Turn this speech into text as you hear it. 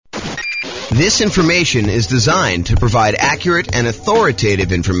This information is designed to provide accurate and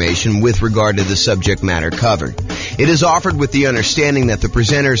authoritative information with regard to the subject matter covered. It is offered with the understanding that the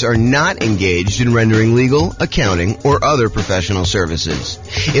presenters are not engaged in rendering legal, accounting, or other professional services.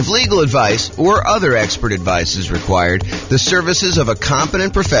 If legal advice or other expert advice is required, the services of a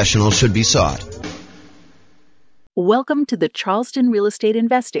competent professional should be sought. Welcome to the Charleston Real Estate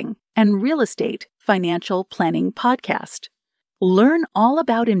Investing and Real Estate Financial Planning Podcast. Learn all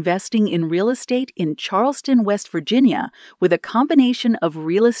about investing in real estate in Charleston, West Virginia, with a combination of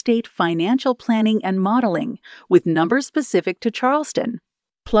real estate financial planning and modeling with numbers specific to Charleston,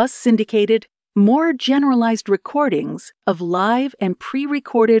 plus syndicated, more generalized recordings of live and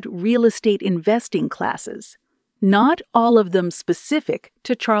pre-recorded real estate investing classes, not all of them specific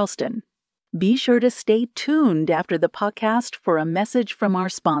to Charleston. Be sure to stay tuned after the podcast for a message from our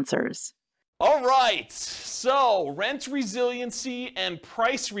sponsors. All right, so rent resiliency and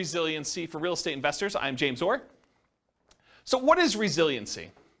price resiliency for real estate investors. I'm James Orr. So what is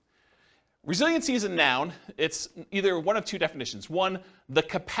resiliency? Resiliency is a noun. It's either one of two definitions. One, the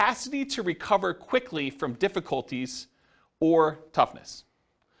capacity to recover quickly from difficulties or toughness.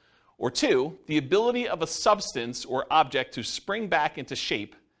 Or two, the ability of a substance or object to spring back into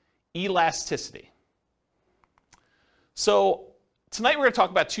shape, elasticity. So tonight we're going to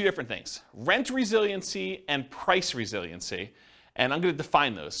talk about two different things, rent resiliency and price resiliency, and I'm going to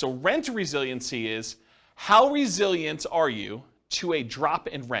define those. So rent resiliency is how resilient are you to a drop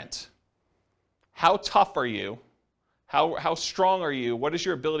in rent? How tough are you? How strong are you? What is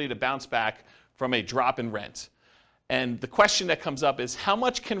your ability to bounce back from a drop in rent? And the question that comes up is how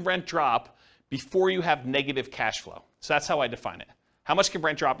much can rent drop before you have negative cash flow? So that's how I define it. How much can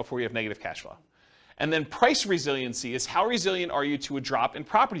rent drop before you have negative cash flow? And then price resiliency is how resilient are you to a drop in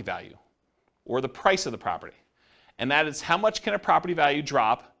property value or the price of the property? And that is how much can a property value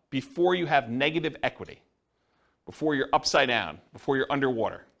drop before you have negative equity, before you're upside down, before you're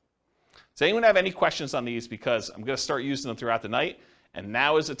underwater. Does anyone have any questions on these? Because I'm going to start using them throughout the night. And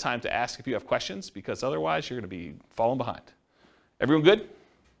now is the time to ask if you have questions, because otherwise you're going to be falling behind. Everyone good?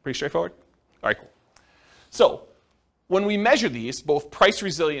 Pretty straightforward? All right, cool. So when we measure these, both price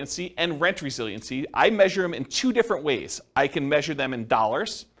resiliency and rent resiliency, I measure them in two different ways. I can measure them in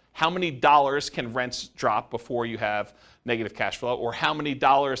dollars. How many dollars can rents drop before you have negative cash flow? Or how many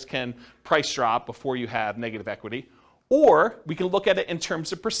dollars can price drop before you have negative equity? Or we can look at it in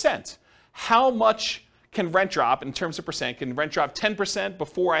terms of percent. How much can rent drop in terms of percent? Can rent drop 10%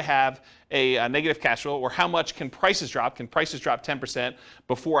 before I have a negative cash flow? Or how much can prices drop? Can prices drop 10%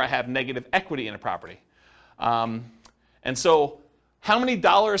 before I have negative equity in a property? And so how many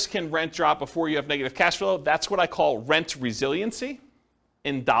dollars can rent drop before you have negative cash flow? That's what I call rent resiliency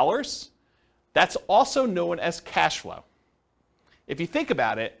in dollars. That's also known as cash flow. If you think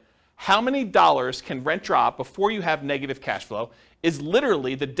about it, how many dollars can rent drop before you have negative cash flow is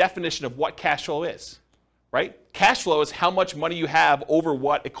literally the definition of what cash flow is, right? Cash flow is how much money you have over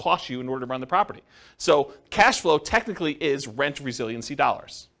what it costs you in order to run the property. So cash flow technically is rent resiliency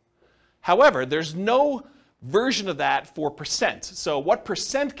dollars. However, there's no version of that for percent. So what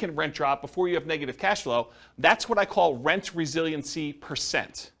percent can rent drop before you have negative cash flow? That's what I call rent resiliency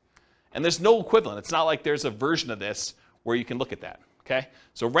percent. And there's no equivalent. It's not like there's a version of this where you can look at that, okay?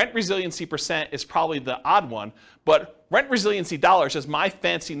 So rent resiliency percent is probably the odd one, but rent resiliency dollars is my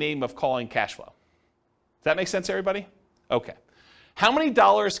fancy name of calling cash flow. Does that make sense, everybody? Okay. How many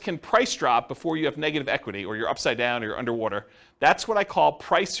dollars can price drop before you have negative equity or you're upside down or you're underwater? That's what I call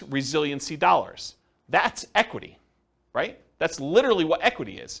price resiliency dollars. That's equity, right? That's literally what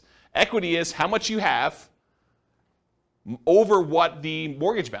equity is. Equity is how much you have over what the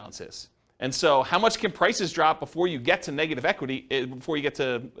mortgage balance is. And so how much can prices drop before you get to negative equity,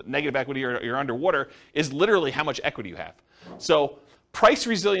 or you're underwater, is literally how much equity you have. So price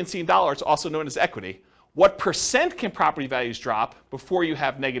resiliency in dollars, also known as equity. What percent can property values drop before you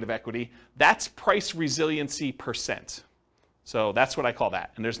have negative equity? That's price resiliency percent. So that's what I call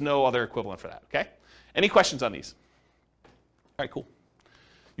that. And there's no other equivalent for that, okay? Any questions on these? All right, cool.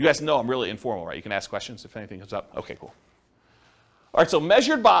 You guys know I'm really informal, right? You can ask questions if anything comes up. Okay, cool. All right, so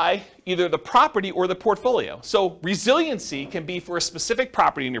measured by either the property or the portfolio. So resiliency can be for a specific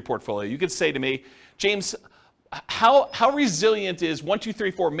property in your portfolio. You could say to me, James, how resilient is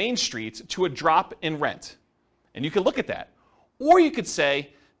 1234 Main Street to a drop in rent? And you can look at that. Or you could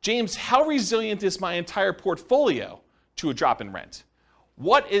say, James, how resilient is my entire portfolio to a drop in rent?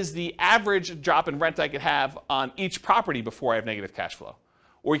 What is the average drop in rent I could have on each property before I have negative cash flow?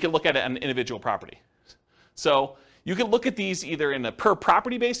 Or you can look at it on an individual property. So you can look at these either in a per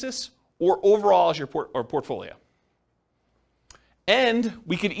property basis or overall as your portfolio. And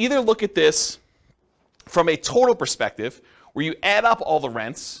we could either look at this from a total perspective, where you add up all the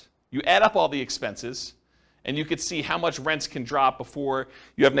rents, you add up all the expenses, and you could see how much rents can drop before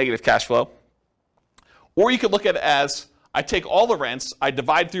you have negative cash flow. Or you could look at it as, I take all the rents, I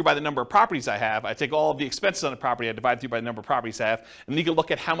divide through by the number of properties I have, I take all of the expenses on the property, I divide through by the number of properties I have, and then you can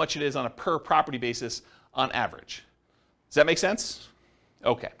look at how much it is on a per property basis on average. Does that make sense?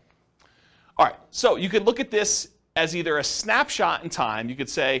 Okay. All right, so you could look at this as either a snapshot in time. You could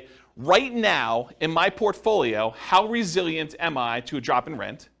say, right now in my portfolio, how resilient am I to a drop in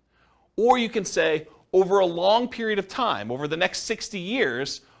rent? Or you can say, over a long period of time, over the next 60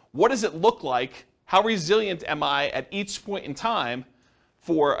 years, what does it look like? How resilient am I at each point in time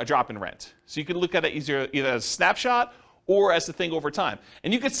for a drop in rent? So you can look at it either as a snapshot or as the thing over time.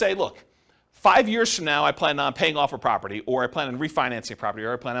 And you could say, look, 5 years from now, I plan on paying off a property, or I plan on refinancing a property,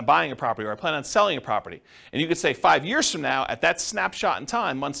 or I plan on buying a property, or I plan on selling a property. And you could say 5 years from now, at that snapshot in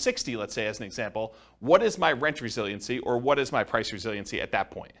time, month 60, let's say as an example, what is my rent resiliency, or what is my price resiliency at that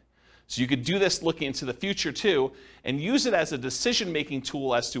point? So you could do this looking into the future too, and use it as a decision-making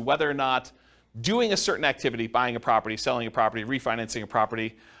tool as to whether or not doing a certain activity, buying a property, selling a property, refinancing a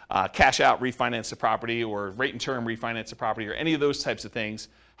property, cash out, refinance a property, or rate and term, refinance a property, or any of those types of things,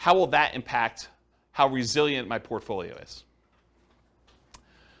 how will that impact how resilient my portfolio is?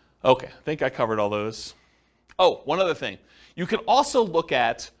 Okay, I think I covered all those. Oh, one other thing. You can also look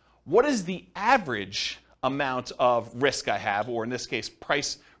at what is the average amount of risk I have, or in this case,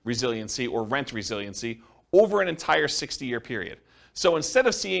 price resiliency or rent resiliency, over an entire 60-year period. So instead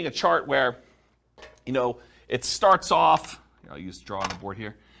of seeing a chart where, it starts off, I'll use draw on the board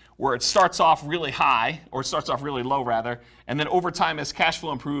here, where it starts off really high, or it starts off really low rather, and then over time as cash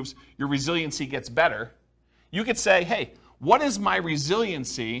flow improves, your resiliency gets better. You could say, hey, what is my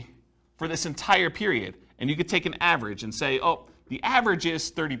resiliency for this entire period? And you could take an average and say, oh, the average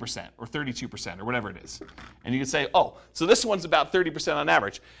is 30% or 32% or whatever it is. And you could say, oh, so this one's about 30% on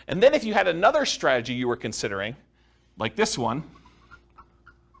average. And then if you had another strategy you were considering, like this one,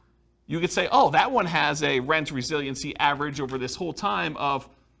 you could say, oh, that one has a rent resiliency average over this whole time of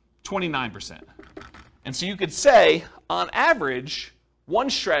 29%. And so you could say, on average, one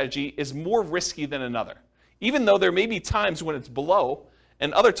strategy is more risky than another, even though there may be times when it's below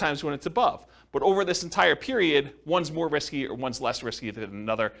and other times when it's above. But over this entire period, one's more risky or one's less risky than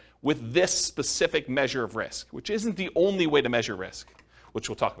another with this specific measure of risk, which isn't the only way to measure risk, which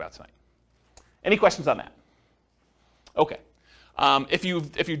we'll talk about tonight. Any questions on that? Okay. If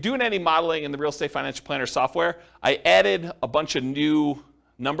you're doing any modeling in the Real Estate Financial Planner software, I added a bunch of new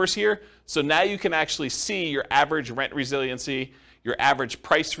numbers here. So now you can actually see your average rent resiliency, your average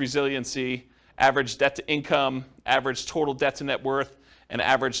price resiliency, average debt to income, average total debt to net worth, and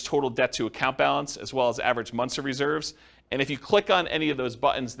average total debt to account balance, as well as average months of reserves. And if you click on any of those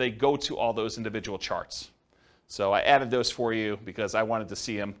buttons, they go to all those individual charts. So I added those for you because I wanted to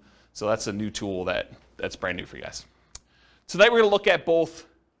see them. So that's a new tool that's brand new for you guys. Tonight we're going to look at both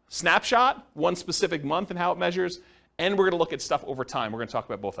snapshot, one specific month and how it measures, and we're going to look at stuff over time. We're going to talk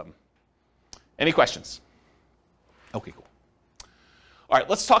about both of them. Any questions? Okay, cool. All right,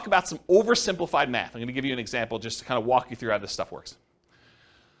 let's talk about some oversimplified math. I'm going to give you an example just to kind of walk you through how this stuff works.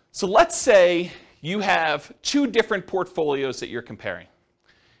 So let's say you have two different portfolios that you're comparing.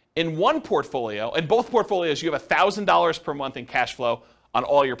 In one portfolio, in both portfolios, you have $1,000 per month in cash flow on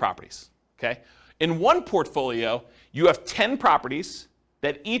all your properties, okay? In one portfolio, you have 10 properties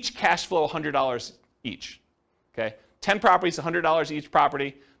that each cash flow $100 each, okay? 10 properties, $100 each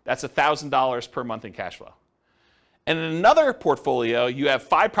property, that's $1,000 per month in cash flow. And in another portfolio, you have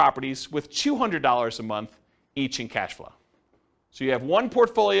 5 properties with $200 a month each in cash flow. So you have one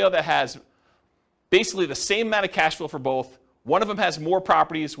portfolio that has basically the same amount of cash flow for both. One of them has more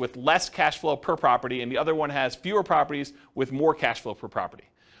properties with less cash flow per property, and the other one has fewer properties with more cash flow per property.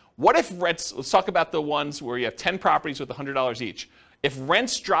 What if rents, let's talk about the ones where you have 10 properties with $100 each. If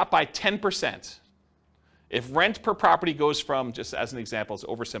rents drop by 10%, if rent per property goes from, just as an example, it's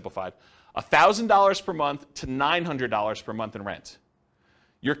oversimplified, $1,000 per month to $900 per month in rent,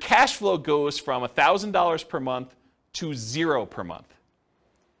 your cash flow goes from $1,000 per month to $0 per month.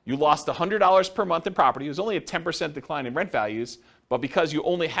 You lost $100 per month in property. It was only a 10% decline in rent values, but because you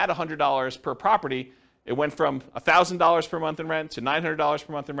only had $100 per property, it went from $1,000 per month in rent to $900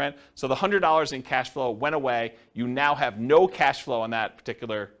 per month in rent. So the $100 in cash flow went away. You now have no cash flow on that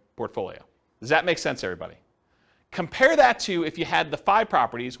particular portfolio. Does that make sense, everybody? Compare that to if you had the 5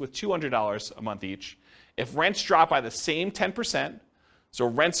 properties with $200 a month each. If rents drop by the same 10%, so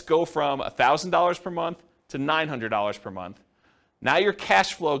rents go from $1,000 per month to $900 per month, now your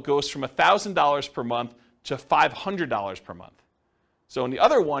cash flow goes from $1,000 per month to $500 per month. So in the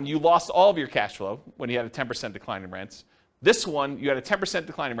other one, you lost all of your cash flow when you had a 10% decline in rents. This one, you had a 10%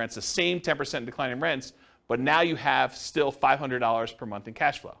 decline in rents, the same 10% decline in rents, but now you have still $500 per month in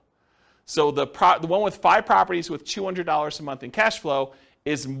cash flow. So the one with 5 properties with $200 a month in cash flow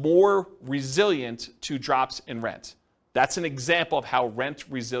is more resilient to drops in rent. That's an example of how rent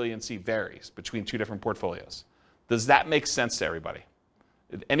resiliency varies between 2 different portfolios. Does that make sense to everybody?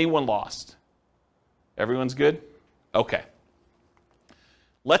 Did anyone lost? Everyone's good? Okay.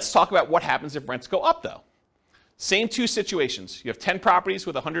 Let's talk about what happens if rents go up, though. Same 2 situations. You have 10 properties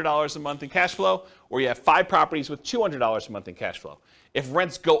with $100 a month in cash flow, or you have 5 properties with $200 a month in cash flow. If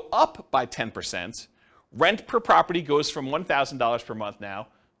rents go up by 10%, rent per property goes from $1,000 per month now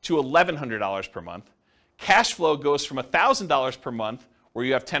to $1,100 per month. Cash flow goes from $1,000 per month, where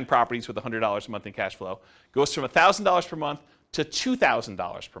you have 10 properties with $100 a month in cash flow, goes from $1,000 per month to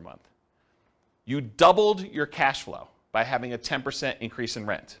 $2,000 per month. You doubled your cash flow by having a 10% increase in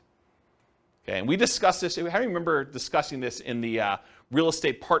rent. Okay, and we discussed this, I remember discussing this in the real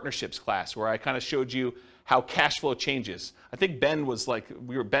estate partnerships class, where I kind of showed you how cash flow changes. I think Ben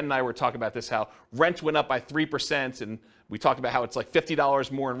and I were talking about this, how rent went up by 3%, and we talked about how it's like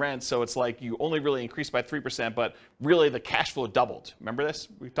 $50 more in rent, so it's like you only really increased by 3%, but really the cash flow doubled. Remember this?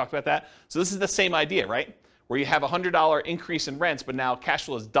 We talked about that? So this is the same idea, right? Where you have a $100 increase in rents, but now cash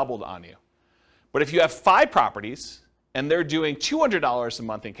flow is doubled on you. But if you have 5 properties, and they're doing $200 a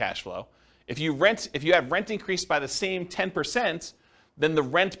month in cash flow, if you have rent increased by the same 10%, then the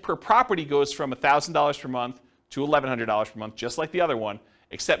rent per property goes from $1,000 per month to $1,100 per month, just like the other one,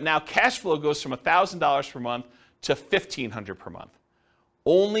 except now cash flow goes from $1,000 per month to $1,500 per month.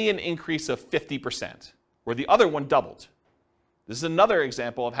 Only an increase of 50%, where the other one doubled. This is another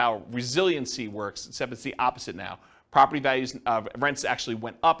example of how resiliency works, except it's the opposite now. Property values, rents actually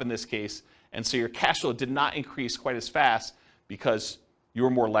went up in this case, and so your cash flow did not increase quite as fast because you were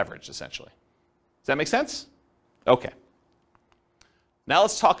more leveraged, essentially. Does that make sense? Okay. Now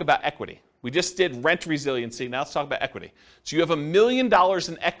let's talk about equity. We just did rent resiliency. Now let's talk about equity. So you have $1 million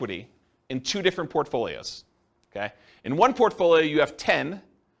in equity in 2 different portfolios. Okay? In one portfolio, you have 10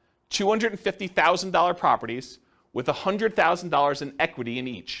 $250,000 properties with $100,000 in equity in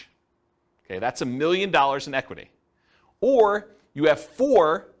each. Okay, that's $1 million in equity. Or you have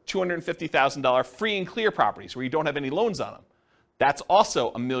 4 $250,000 free and clear properties where you don't have any loans on them. That's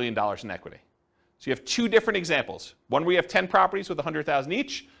also $1 million in equity. So you have 2 different examples. One where you have 10 properties with $100,000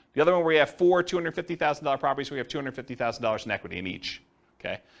 each. The other one where you have 4 $250,000 properties where you have $250,000 in equity in each.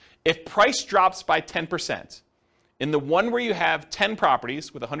 Okay? If price drops by 10%, in the one where you have 10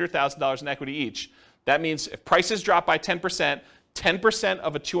 properties with $100,000 in equity each, that means if prices drop by 10%, 10%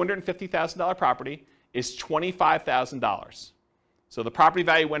 of a $250,000 property is $25,000. So the property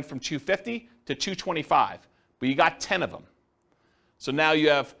value went from $250,000 to $225,000, but you got 10 of them. So now you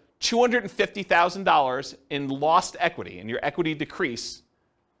have $250,000 in lost equity, and your equity decreased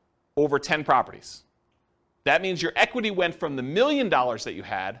over 10 properties. That means your equity went from the $1 million that you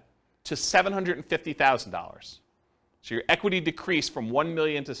had to $750,000. So your equity decreased from $1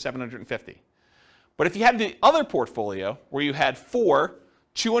 million to $750,000. But if you had the other portfolio where you had 4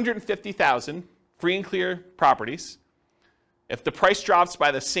 $250,000 free and clear properties, if the price drops by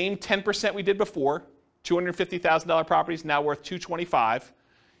the same 10% we did before, $250,000 properties now worth $225,000,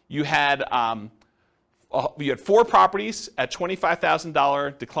 you had 4 properties at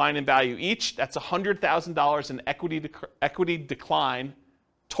 $25,000 decline in value each. That's $100,000 in equity decline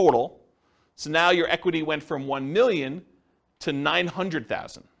total. So now your equity went from $1 million to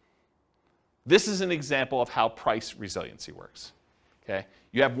 $900,000. This is an example of how price resiliency works. Okay?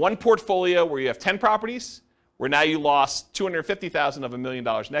 You have one portfolio where you have 10 properties, where now you lost $250,000 of $1 million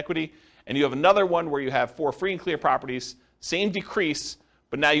in equity, and you have another one where you have 4 free and clear properties, same decrease,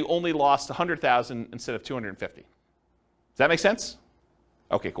 but now you only lost $100,000 instead of $250,000. Does that make sense?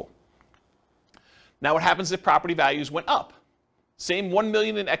 Okay, cool. Now what happens if property values went up? Same $1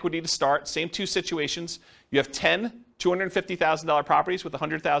 million in equity to start, same 2 situations. You have 10 $250,000 properties with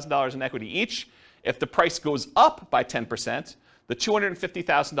 $100,000 in equity each. If the price goes up by 10%, the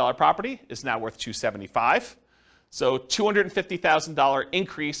 $250,000 property is now worth $275,000. So $250,000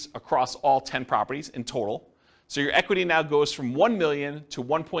 increase across all 10 properties in total. So your equity now goes from $1 million to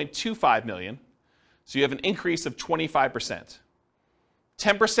 $1.25 million. So you have an increase of 25%.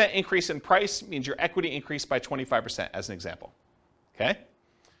 10% increase in price means your equity increased by 25%, as an example. Okay?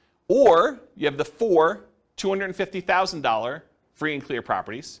 Or you have the 4 $250,000 free and clear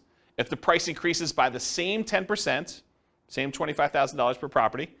properties. If the price increases by the same 10%, same $25,000 per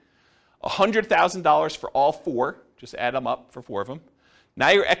property, $100,000 for all 4, just add them up for 4 of them. Now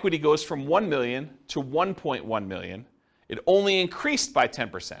your equity goes from $1 million to $1.1 million. It only increased by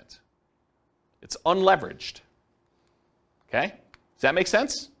 10%. It's unleveraged. Okay? Does that make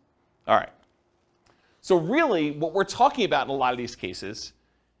sense? All right. So really, what we're talking about in a lot of these cases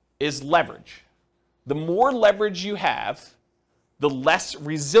is leverage. The more leverage you have, the less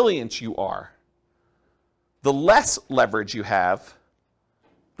resilient you are. The less leverage you have,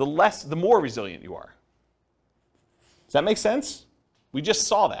 the more resilient you are. Does that make sense? We just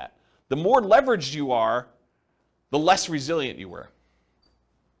saw that. The more leveraged you are, the less resilient you were.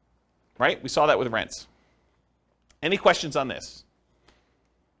 Right? We saw that with rents. Any questions on this?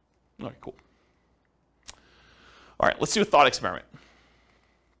 All right, cool. All right, let's do a thought experiment.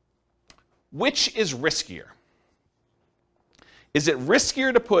 Which is riskier? Is it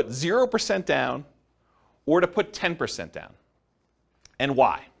riskier to put 0% down or to put 10% down? And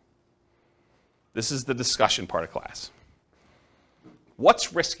why? This is the discussion part of class.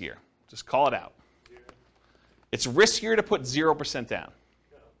 What's riskier? Just call it out. It's riskier to put 0% down.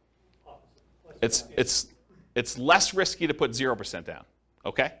 It's less risky to put 0% down.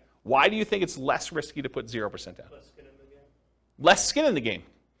 Okay? Why do you think it's less risky to put 0% down? Less skin in the game. Less skin in the game.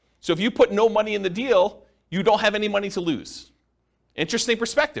 So if you put no money in the deal, you don't have any money to lose. Interesting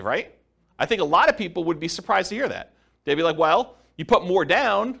perspective, right? I think a lot of people would be surprised to hear that. They'd be like, well, you put more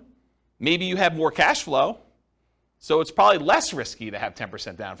down, maybe you have more cash flow, so it's probably less risky to have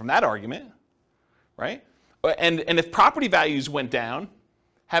 10% down from that argument, right? And if property values went down,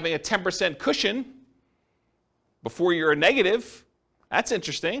 having a 10% cushion before you're a negative, that's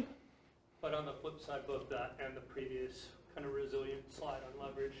interesting. But on the flip side, both that and the previous kind of resilient slide on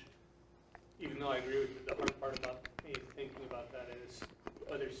leverage, even though I agree with you, the hard part about me thinking about that is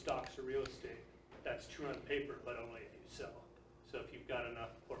whether stocks or real estate, that's true on paper, but only if you sell. So if you've got enough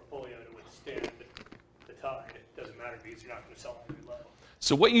portfolio to withstand the tide, it doesn't matter because you're not going to sell every low.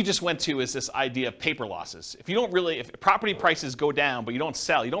 So what you just went to is this idea of paper losses. If property prices go down but you don't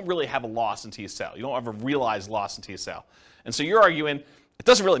sell, you don't really have a loss until you sell. You don't have a realized loss until you sell. And so you're arguing it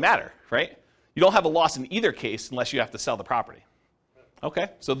doesn't really matter, right? You don't have a loss in either case unless you have to sell the property. Okay,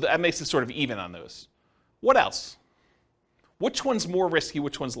 so that makes it sort of even on those. What else? Which one's more risky,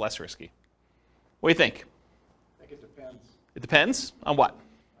 which one's less risky? What do you think? I think it depends. It depends on what?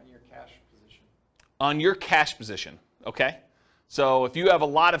 On your cash position. On your cash position, okay? So if you have a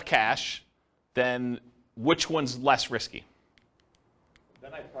lot of cash, then which one's less risky?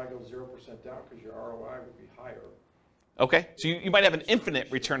 Then I'd probably go 0% down because your ROI would be higher. Okay, so you might have an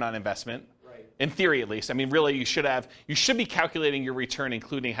infinite return on investment. Right. In theory, at least. I mean, really, you should be calculating your return,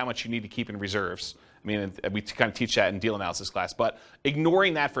 including how much you need to keep in reserves. I mean, we kind of teach that in deal analysis class. But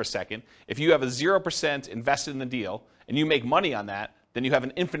ignoring that for a second, if you have a 0% invested in the deal and you make money on that, then you have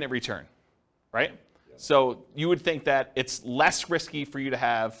an infinite return, right? Yeah. So you would think that it's less risky for you to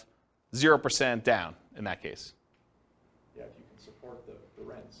have 0% down in that case. Yeah, if you can support the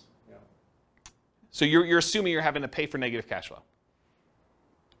rents. Yeah. So you're assuming you're having to pay for negative cash flow.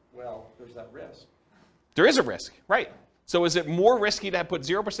 Well, there's that risk. There is a risk, right? So is it more risky to put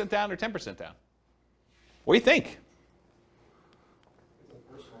 0% down or 10% down? What do you think? It's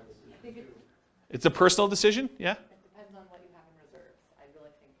a personal decision. It's a personal decision, yeah? It depends on what you have in reserves. I really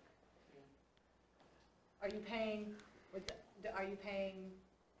think. Are you paying?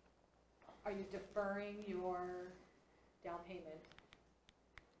 Are you deferring your down payment?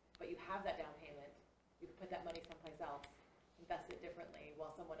 But you have that down payment. You can put that money someplace else, invest it differently,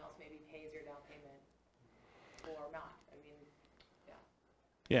 while someone else maybe pays your down payment or not. I mean, yeah.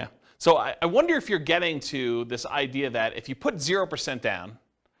 Yeah. So I wonder if you're getting to this idea that if you put 0% down,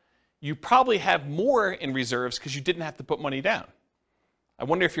 you probably have more in reserves because you didn't have to put money down. I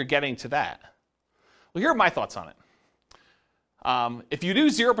wonder if you're getting to that. Well, here are my thoughts on it. If you do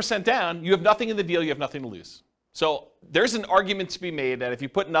 0% down, you have nothing in the deal, you have nothing to lose. So there's an argument to be made that if you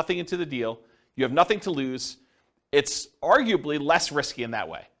put nothing into the deal, you have nothing to lose. It's arguably less risky in that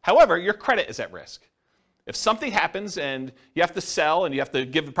way. However, your credit is at risk. If something happens and you have to sell and you have to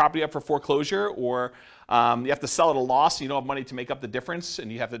give the property up for foreclosure, or you have to sell at a loss and you don't have money to make up the difference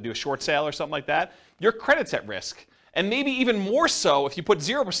and you have to do a short sale or something like that, your credit's at risk. And maybe even more so if you put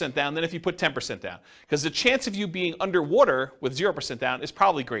 0% down than if you put 10% down. Because the chance of you being underwater with 0% down is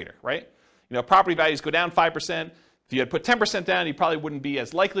probably greater, right? You know, property values go down 5%. If you had put 10% down, you probably wouldn't be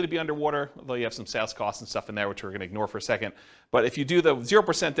as likely to be underwater, although you have some sales costs and stuff in there, which we're going to ignore for a second. But if you do the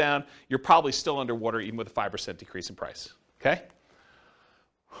 0% down, you're probably still underwater, even with a 5% decrease in price. Okay?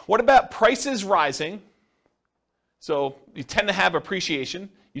 What about prices rising? So you tend to have appreciation.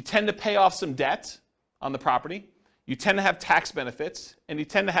 You tend to pay off some debt on the property. You tend to have tax benefits, and you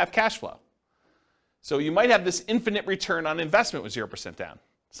tend to have cash flow. So you might have this infinite return on investment with 0% down.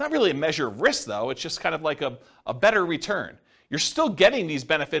 It's not really a measure of risk, though. It's just kind of like a better return. You're still getting these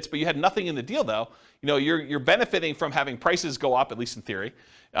benefits, but you had nothing in the deal, though. You're benefiting from having prices go up, at least in theory,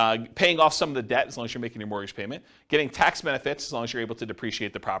 paying off some of the debt as long as you're making your mortgage payment, getting tax benefits as long as you're able to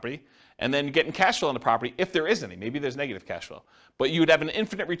depreciate the property, and then getting cash flow on the property if there is any. Maybe there's negative cash flow. But you would have an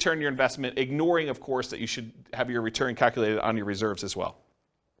infinite return on your investment, ignoring, of course, that you should have your return calculated on your reserves as well.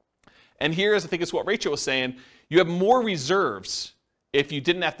 And here's, I think it's what Rachel was saying, you have more reserves if you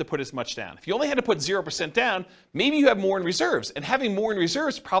didn't have to put as much down. If you only had to put 0% down, maybe you have more in reserves. And having more in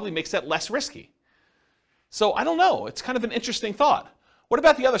reserves probably makes that less risky. So I don't know. It's kind of an interesting thought. What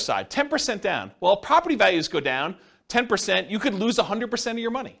about the other side? 10% down. Well, property values go down 10%. You could lose 100% of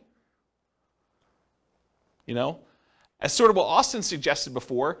your money. As sort of what Austin suggested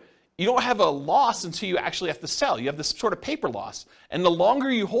before, you don't have a loss until you actually have to sell. You have this sort of paper loss. And the longer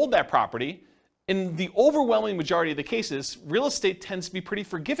you hold that property, in the overwhelming majority of the cases, real estate tends to be pretty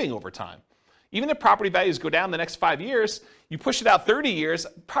forgiving over time. Even if property values go down the next 5 years, you push it out 30 years,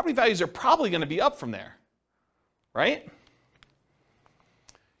 property values are probably going to be up from there, right?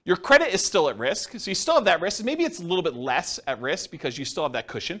 Your credit is still at risk, so you still have that risk. Maybe it's a little bit less at risk because you still have that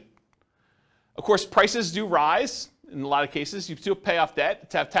cushion. Of course, prices do rise in a lot of cases. You still pay off debt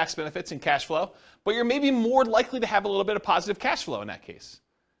to have tax benefits and cash flow, but you're maybe more likely to have a little bit of positive cash flow in that case.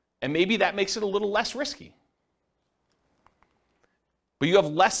 And maybe that makes it a little less risky. But you have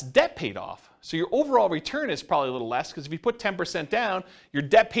less debt paid off. So your overall return is probably a little less because if you put 10% down, your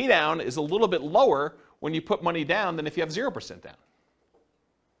debt pay down is a little bit lower when you put money down than if you have 0% down.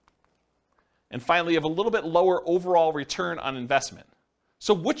 And finally, you have a little bit lower overall return on investment.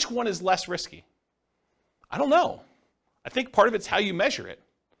 So which one is less risky? I don't know. I think part of it's how you measure it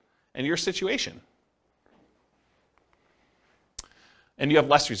and your situation. And you have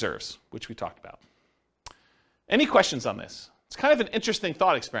less reserves, which we talked about. Any questions on this? It's kind of an interesting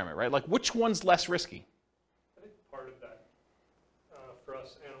thought experiment, right? Like, which one's less risky? I think part of that, for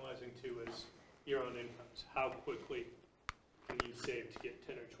us analyzing too, is your own incomes. How quickly can you save to get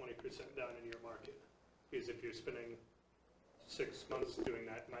 10 or 20% down in your market? Because if you're spending 6 months doing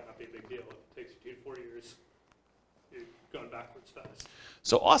that, it might not be a big deal. If it takes you 2 to 4 years, you're going backwards fast.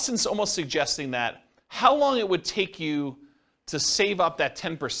 So Austin's almost suggesting that how long it would take you to save up that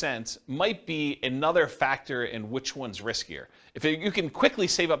 10% might be another factor in which one's riskier. If you can quickly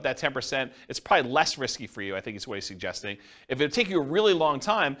save up that 10%, it's probably less risky for you, I think is what he's suggesting. If it would take you a really long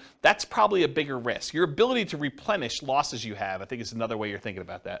time, that's probably a bigger risk. Your ability to replenish losses you have, I think is another way you're thinking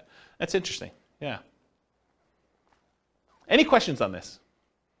about that. That's interesting, yeah. Any questions on this?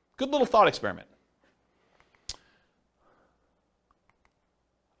 Good little thought experiment.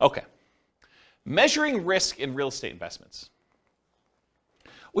 Okay. Measuring risk in real estate investments,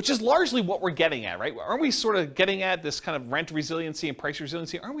 which is largely what we're getting at, right? Aren't we sort of getting at this kind of rent resiliency and price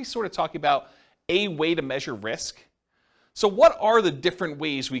resiliency? Aren't we sort of talking about a way to measure risk? So what are the different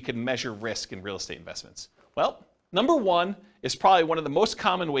ways we can measure risk in real estate investments? Well, number one is probably one of the most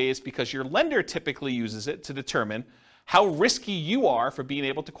common ways because your lender typically uses it to determine how risky you are for being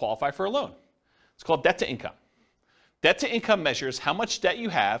able to qualify for a loan. It's called debt to income. Debt to income measures how much debt you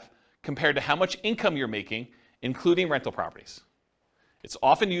have compared to how much income you're making, including rental properties. It's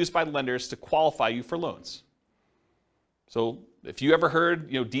often used by lenders to qualify you for loans. So if you ever heard,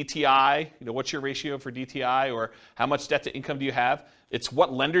 DTI, what's your ratio for DTI or how much debt to income do you have? It's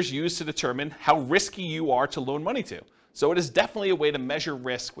what lenders use to determine how risky you are to loan money to. So it is definitely a way to measure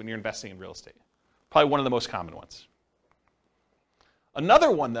risk when you're investing in real estate. Probably one of the most common ones.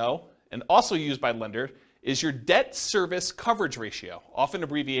 Another one though, and also used by lender, is your debt service coverage ratio, often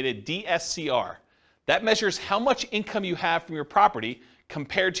abbreviated DSCR. That measures how much income you have from your property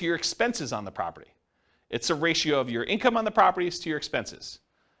compared to your expenses on the property. It's a ratio of your income on the properties to your expenses.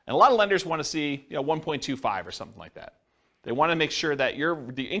 And a lot of lenders want to see 1.25 or something like that. They want to make sure that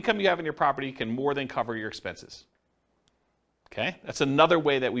the income you have in your property can more than cover your expenses. Okay, that's another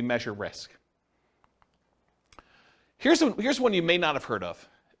way that we measure risk. Here's one you may not have heard of.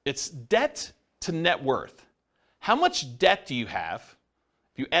 It's debt to net worth. How much debt do you have?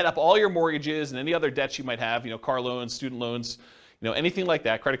 If you add up all your mortgages and any other debts you might have, car loans, student loans, anything like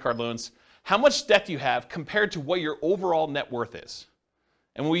that, credit card loans, how much debt do you have compared to what your overall net worth is?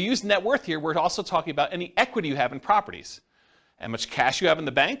 And when we use net worth here, we're also talking about any equity you have in properties. How much cash you have in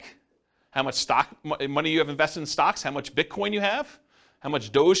the bank, how much money you have invested in stocks, how much Bitcoin you have, how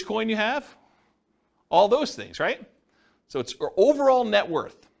much Dogecoin you have, all those things, right? So it's your overall net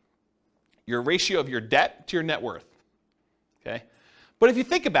worth, your ratio of your debt to your net worth, okay? But if you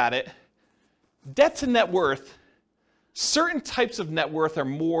think about it, debt to net worth, certain types of net worth are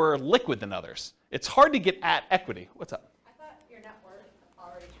more liquid than others. It's hard to get at equity. What's up? I thought your net worth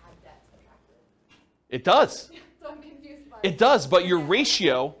already It does. So I'm confused by It does, but your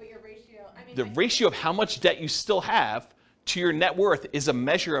ratio, But your ratio, I mean. the ratio of how much debt you still have to your net worth is a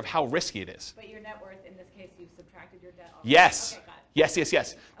measure of how risky it is. But your net worth, in this case, you've subtracted your debt off. Yes. Okay, got it.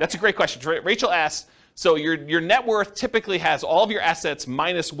 Yes. That's a great question. Rachel asked, so your net worth typically has all of your assets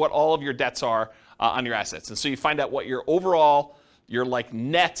minus what all of your debts are on your assets. And so you find out what your overall, your like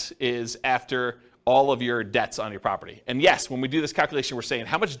net is after all of your debts on your property. And yes, when we do this calculation, we're saying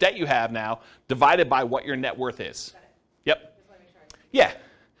how much debt you have now divided by what your net worth is. Got it. Yep. Just want to make sure. Yeah.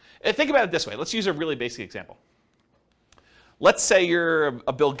 And think about it this way. Let's use a really basic example. Let's say you're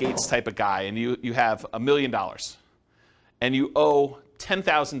a Bill Gates type of guy and you have $1 million and you owe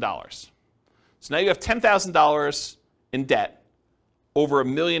 $10,000. So now you have $10,000 in debt over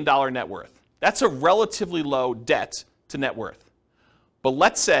 $1 million net worth. That's a relatively low debt to net worth. But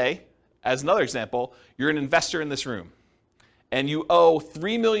let's say, as another example, you're an investor in this room and you owe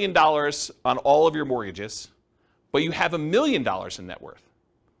 $3 million on all of your mortgages, but you have $1 million in net worth.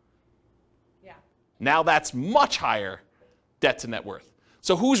 Yeah. Now that's much higher debt to net worth.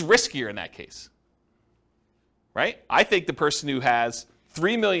 So who's riskier in that case? Right? I think the person who has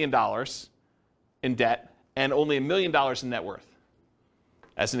 $3 million in debt and only $1 million in net worth,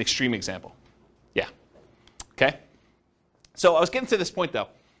 as an extreme example. Yeah. Okay? So I was getting to this point though.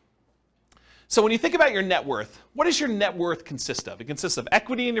 So when you think about your net worth, what does your net worth consist of? It consists of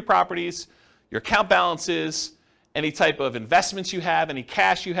equity in your properties, your account balances, any type of investments you have, any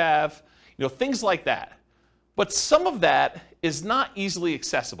cash you have, things like that. But some of that is not easily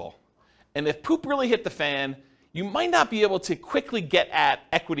accessible. And if poop really hit the fan, you might not be able to quickly get at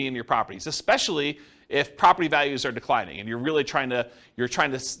equity in your properties, especially if property values are declining and you're really trying to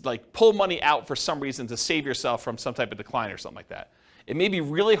like pull money out for some reason to save yourself from some type of decline or something like that. It may be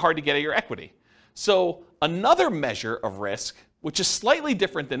really hard to get at your equity. So another measure of risk, which is slightly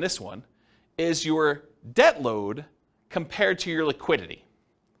different than this one, is your debt load compared to your liquidity.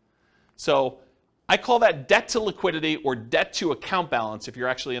 So I call that debt to liquidity or debt to account balance if you're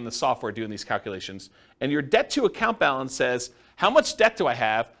actually in the software doing these calculations. And your debt to account balance says, how much debt do I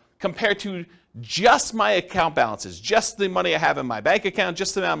have compared to just my account balances, just the money I have in my bank account,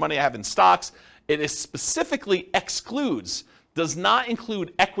 just the amount of money I have in stocks. It is specifically excludes, does not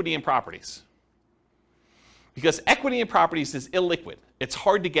include equity in properties. Because equity in properties is illiquid. It's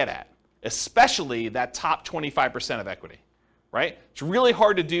hard to get at, especially that top 25% of equity, right? It's really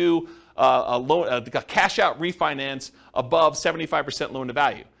hard to do a cash out refinance above 75% loan to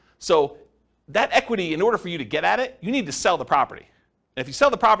value. So that equity, in order for you to get at it, you need to sell the property. And if you sell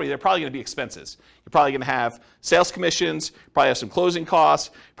the property, they're probably going to be expenses. You're probably going to have sales commissions, you probably have some closing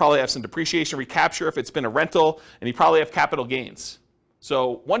costs, you probably have some depreciation recapture if it's been a rental, and you probably have capital gains.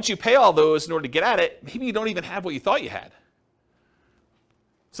 So once you pay all those in order to get at it, maybe you don't even have what you thought you had.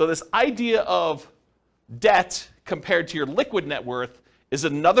 So this idea of debt compared to your liquid net worth is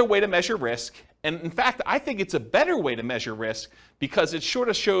another way to measure risk. And in fact, I think it's a better way to measure risk because it sort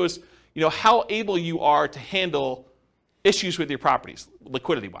of shows, how able you are to handle issues with your properties,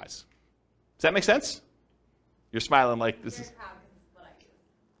 liquidity-wise. Does that make sense? You're smiling like this is What I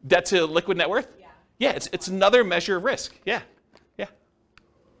use. debt to liquid net worth? Yeah. Yeah, it's another measure of risk. Yeah.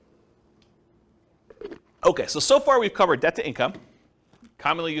 Okay, so far we've covered debt to income,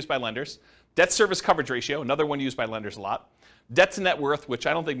 commonly used by lenders, debt service coverage ratio, another one used by lenders a lot, debt to net worth, which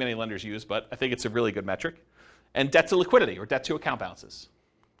I don't think many lenders use, but I think it's a really good metric, and debt to liquidity, or debt to account balances.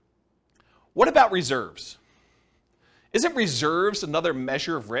 What about reserves? Isn't reserves another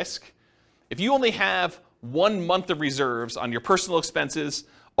measure of risk? If you only have 1 month of reserves on your personal expenses,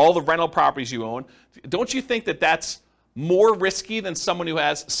 all the rental properties you own, don't you think that that's more risky than someone who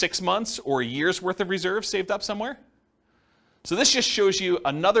has 6 months or a year's worth of reserves saved up somewhere? So this just shows you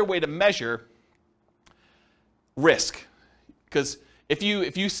another way to measure risk. Because if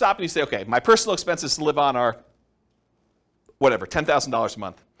you stop and you say, okay, my personal expenses to live on are whatever, $10,000 a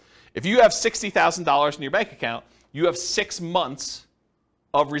month. If you have $60,000 in your bank account, you have 6 months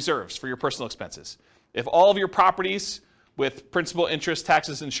of reserves for your personal expenses. If all of your properties with principal, interest,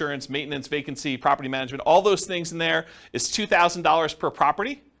 taxes, insurance, maintenance, vacancy, property management, all those things in there is $2,000 per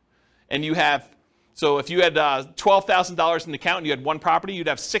property. And you have, so if you had $12,000 in the account and you had 1 property, you'd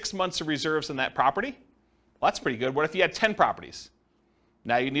have 6 months of reserves in that property. Well, that's pretty good. What if you had 10 properties?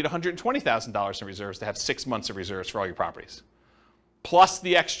 Now you need $120,000 in reserves to have 6 months of reserves for all your properties. Plus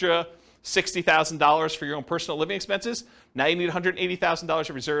the extra $60,000 for your own personal living expenses. Now you need $180,000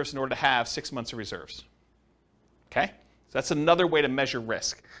 of reserves in order to have 6 months of reserves. Okay? So that's another way to measure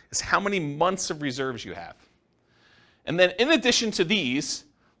risk, is how many months of reserves you have. And then in addition to these,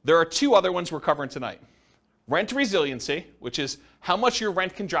 there are 2 other ones we're covering tonight. Rent resiliency, which is how much your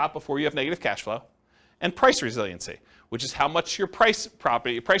rent can drop before you have negative cash flow, and price resiliency, which is how much your price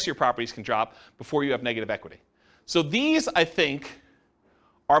of your properties can drop before you have negative equity. So these, I think,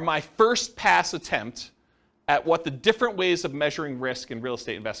 are my first pass attempt at what the different ways of measuring risk in real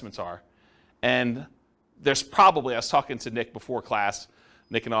estate investments are. And there's probably, I was talking to Nick before class,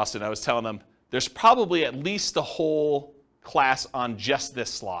 Nick and Austin, I was telling them, there's probably at least a whole class on just this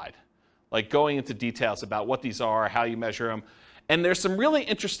slide, like going into details about what these are, how you measure them. And there's some really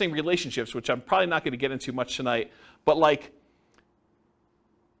interesting relationships, which I'm probably not going to get into much tonight, but like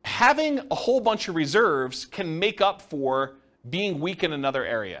having a whole bunch of reserves can make up for being weak in another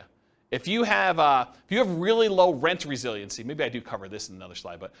area. If you have really low rent resiliency, maybe I do cover this in another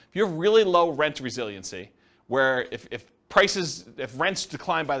slide, but if you have really low rent resiliency, where if rents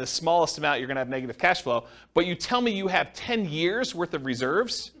decline by the smallest amount, you're going to have negative cash flow, but you tell me you have 10 years worth of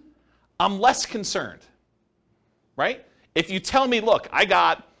reserves, I'm less concerned, right? If you tell me, look, I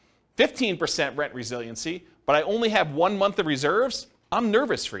got 15% rent resiliency, but I only have 1 month of reserves, I'm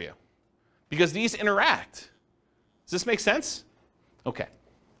nervous for you because these interact. Does this make sense? Okay.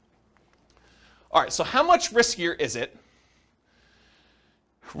 All right, so how much riskier is it?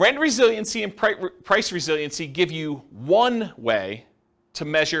 Rent resiliency and price resiliency give you one way to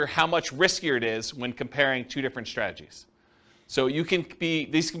measure how much riskier it is when comparing two different strategies. So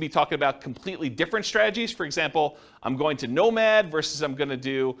these can be talking about completely different strategies. For example, I'm going to Nomad versus I'm going to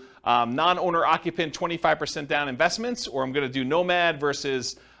do non-owner occupant 25% down investments, or I'm going to do Nomad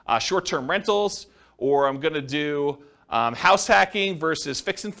versus short-term rentals, or I'm going to do house hacking versus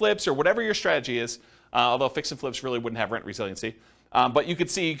fix and flips, or whatever your strategy is, although fix and flips really wouldn't have rent resiliency. But you could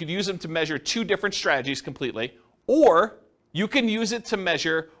use them to measure two different strategies completely, or you can use it to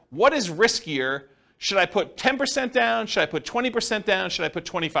measure what is riskier. Should I put 10% down? Should I put 20% down? Should I put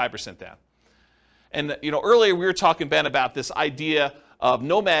 25% down? And earlier we were talking, Ben, about this idea of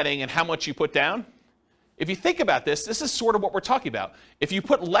nomading and how much you put down. If you think about this, this is sort of what we're talking about. If you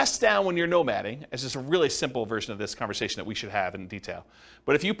put less down when you're nomading, it's just a really simple version of this conversation that we should have in detail.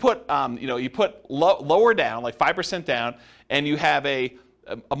 But if you put, lower down, like 5% down, and you have a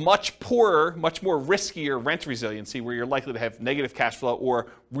much poorer, much more riskier rent resiliency, where you're likely to have negative cash flow or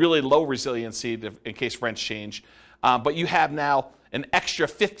really low resiliency in case rents change, but you have now an extra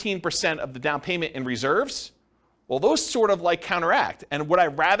 15% of the down payment in reserves, well, those sort of like counteract. And would I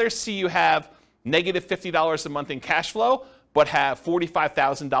rather see you have negative $50 a month in cash flow, but have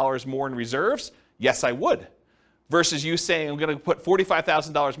 $45,000 more in reserves? Yes, I would. Versus you saying, I'm going to put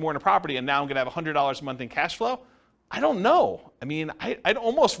 $45,000 more in a property and now I'm going to have $100 a month in cash flow? I don't know. I mean, I'd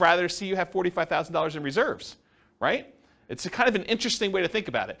almost rather see you have $45,000 in reserves, right? It's a kind of an interesting way to think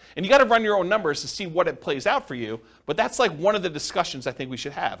about it. And you got to run your own numbers to see what it plays out for you, but that's like one of the discussions I think we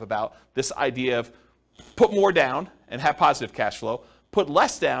should have about this idea of put more down and have positive cash flow, put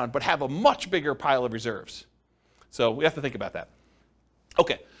less down, but have a much bigger pile of reserves. So we have to think about that.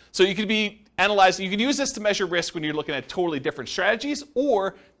 Okay, so you could be analyzing, you can use this to measure risk when you're looking at totally different strategies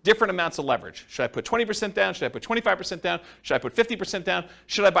or different amounts of leverage. Should I put 20% down? Should I put 25% down? Should I put 50% down?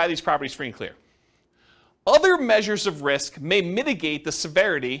 Should I buy these properties free and clear? Other measures of risk may mitigate the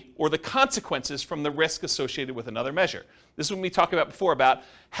severity or the consequences from the risk associated with another measure. This is what we talked about before about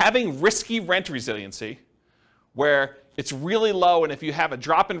having risky rent resiliency, where it's really low, and if you have a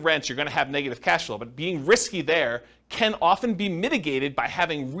drop in rents, you're going to have negative cash flow. But being risky there can often be mitigated by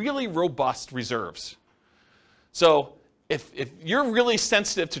having really robust reserves. So if you're really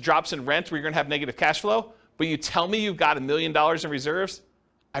sensitive to drops in rent where you're going to have negative cash flow, but you tell me you've got $1 million in reserves,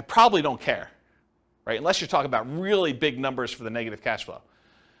 I probably don't care, right? Unless you're talking about really big numbers for the negative cash flow.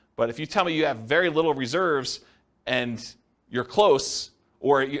 But if you tell me you have very little reserves and you're close,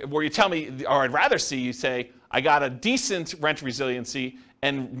 or you tell me, or I'd rather see you say, I got a decent rent resiliency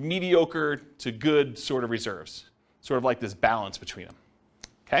and mediocre to good sort of reserves. Sort of like this balance between them,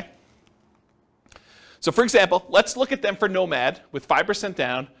 okay? So for example, let's look at them for Nomad with 5%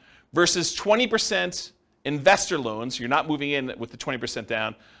 down versus 20% investor loans. You're not moving in with the 20%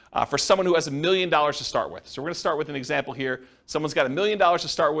 down for someone who has $1 million to start with. So we're going to start with an example here. Someone's got $1 million to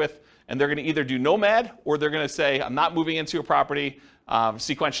start with, and they're going to either do Nomad or they're going to say, I'm not moving into a property.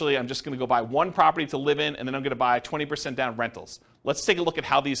 Sequentially, I'm just going to go buy one property to live in, and then I'm going to buy 20% down rentals. Let's take a look at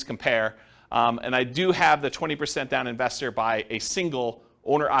how these compare. And I do have the 20% down investor buy a single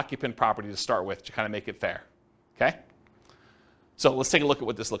owner-occupant property to start with to kind of make it fair, okay? So let's take a look at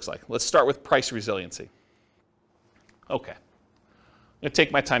what this looks like. Let's start with price resiliency. Okay. I'm going to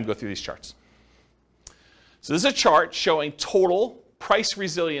take my time to go through these charts. So this is a chart showing total price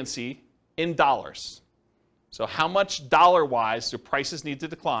resiliency in dollars. So how much dollar-wise do prices need to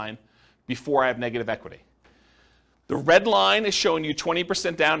decline before I have negative equity? The red line is showing you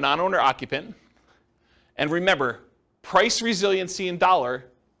 20% down non-owner occupant. And remember, price resiliency in dollar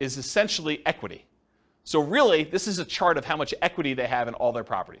is essentially equity. So really, this is a chart of how much equity they have in all their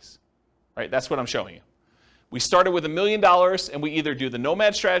properties. Right? That's what I'm showing you. We started with $1 million, and we either do the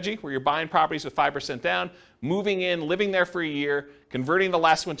nomad strategy, where you're buying properties with 5% down, moving in, living there for a year, converting the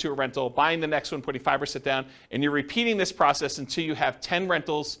last one to a rental, buying the next one, putting 5% down, and you're repeating this process until you have 10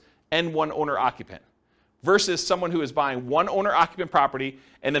 rentals and 1 owner-occupant, versus someone who is buying 1 owner-occupant property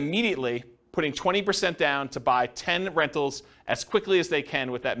and immediately putting 20% down to buy 10 rentals as quickly as they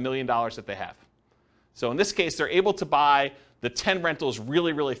can with that $1 million that they have. So in this case, they're able to buy the 10 rentals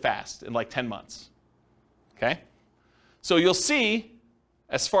really, really fast in like 10 months. Okay? So you'll see,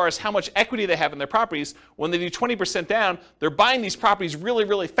 as far as how much equity they have in their properties, when they do 20% down, they're buying these properties really,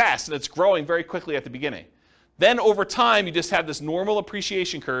 really fast, and it's growing very quickly at the beginning. Then over time, you just have this normal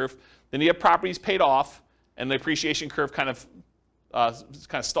appreciation curve. Then you have properties paid off, and the appreciation curve kind of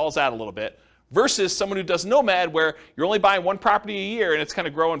stalls out a little bit, versus someone who does nomad, where you're only buying 1 property a year, and it's kind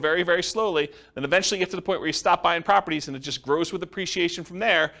of growing very, very slowly. Then eventually you get to the point where you stop buying properties, and it just grows with appreciation from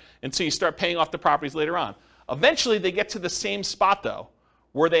there until you start paying off the properties later on. Eventually, they get to the same spot, though,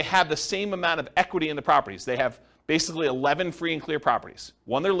 where they have the same amount of equity in the properties. They have basically 11 free and clear properties,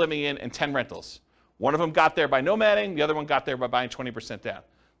 1 they're living in, and 10 rentals. One of them got there by nomading, the other one got there by buying 20% down.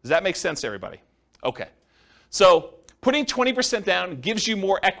 Does that make sense to everybody? Okay. So putting 20% down gives you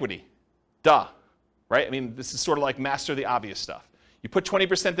more equity. Duh. Right? I mean, this is sort of like master the obvious stuff. You put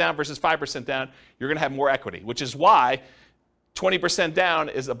 20% down versus 5% down, you're going to have more equity, which is why 20% down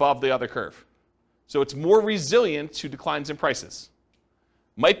is above the other curve. So it's more resilient to declines in prices.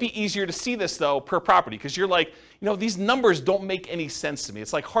 Might be easier to see this, though, per property, because you're like, these numbers don't make any sense to me.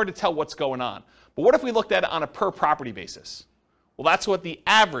 It's like hard to tell what's going on. But what if we looked at it on a per property basis? Well, that's what the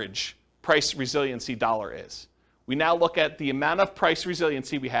average price resiliency dollar is. We now look at the amount of price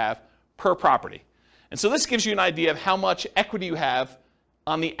resiliency we have per property. And so this gives you an idea of how much equity you have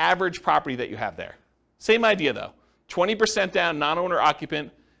on the average property that you have there. Same idea, though. 20% down, non-owner occupant,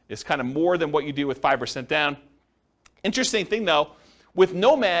 is kind of more than what you do with 5% down. Interesting thing, though, with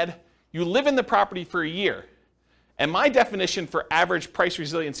nomad, you live in the property for a year. And my definition for average price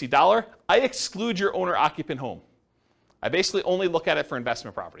resiliency dollar, I exclude your owner-occupant home. I basically only look at it for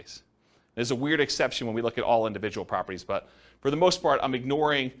investment properties. There's a weird exception when we look at all individual properties, but for the most part, I'm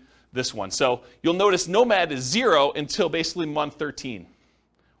ignoring this one. So you'll notice nomad is 0 until basically month 13,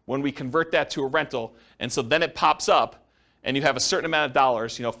 when we convert that to a rental. And so then it pops up, and you have a certain amount of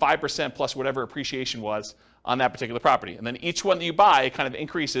dollars, 5% plus whatever appreciation was on that particular property. And then each one that you buy, it kind of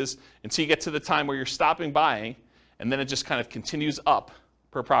increases until you get to the time where you're stopping buying, and then it just kind of continues up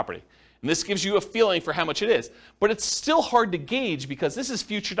per property. And this gives you a feeling for how much it is. But it's still hard to gauge because this is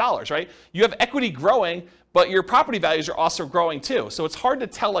future dollars, right? You have equity growing, but your property values are also growing too. So it's hard to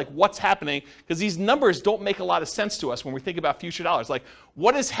tell what's happening because these numbers don't make a lot of sense to us when we think about future dollars. Like,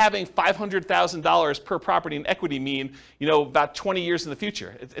 what does having $500,000 per property in equity mean, about 20 years in the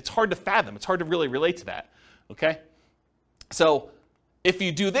future? It's hard to fathom. It's hard to really relate to that, okay? So if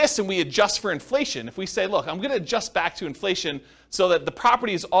you do this and we adjust for inflation, if we say, look, I'm going to adjust back to inflation so that the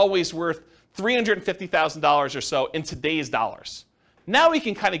property is always worth $350,000 or so in today's dollars, now we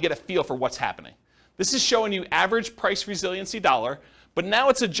can kind of get a feel for what's happening. This is showing you average price resiliency dollar, but now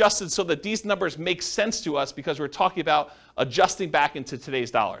it's adjusted so that these numbers make sense to us because we're talking about adjusting back into today's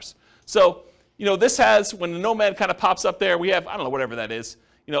dollars. So, this has, when the nomad kind of pops up there, we have, I don't know, whatever that is,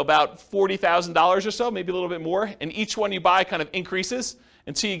 about $40,000 or so, maybe a little bit more, and each one you buy kind of increases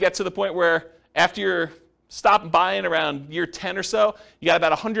until you get to the point where after you're stopping buying around year 10 or so, you got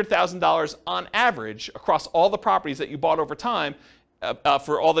about $100,000 on average across all the properties that you bought over time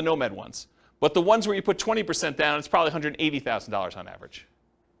for all the nomad ones. But the ones where you put 20% down, it's probably $180,000 on average.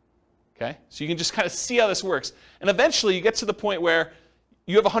 Okay? So you can just kind of see how this works. And eventually you get to the point where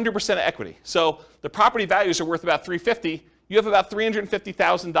you have 100% of equity. So the property values are worth about $350,000. You have about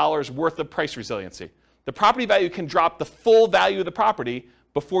 $350,000 worth of price resiliency. The property value can drop the full value of the property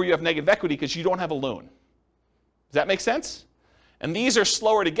before you have negative equity because you don't have a loan. Does that make sense? And these are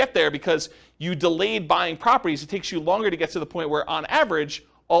slower to get there because you delayed buying properties. It takes you longer to get to the point where, on average,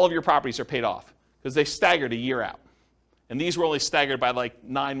 all of your properties are paid off because they staggered a year out. And these were only staggered by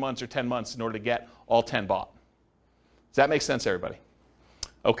 9 months or 10 months in order to get all 10 bought. Does that make sense, everybody?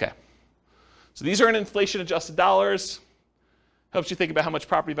 Okay. So these are in inflation-adjusted dollars. Helps you think about how much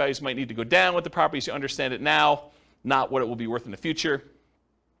property values might need to go down with the properties. You understand it now, not what it will be worth in the future.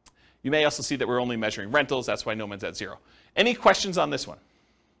 You may also see that we're only measuring rentals. That's why nomad's at 0. Any questions on this one?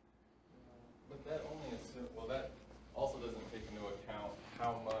 But that that also doesn't take into account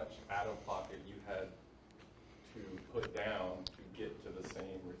how much out-of-pocket you had to put down to get to the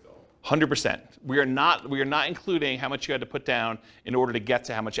same result. 100%. We are not including how much you had to put down in order to get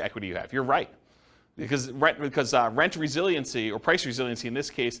to how much equity you have. You're right. Because rent resiliency, or price resiliency in this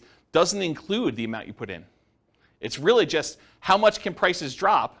case, doesn't include the amount you put in. It's really just how much can prices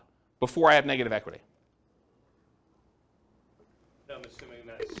drop before I have negative equity. I'm assuming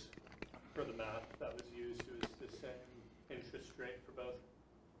that's, for the math that was used, it was the same interest rate for both?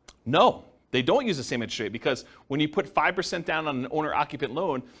 No, they don't use the same interest rate, because when you put 5% down on an owner-occupant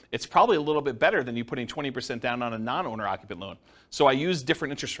loan, it's probably a little bit better than you putting 20% down on a non-owner-occupant loan. So I use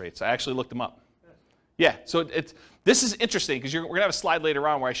different interest rates. I actually looked them up. Yeah, so this is interesting, because we're going to have a slide later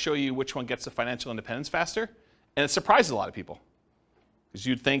on where I show you which one gets to financial independence faster, and it surprises a lot of people. Because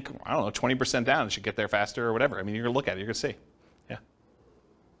you'd think, I don't know, 20% down, it should get there faster or whatever. I mean, you're going to look at it, you're going to see. Yeah.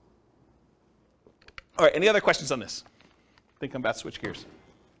 All right, any other questions on this? I think I'm about to switch gears.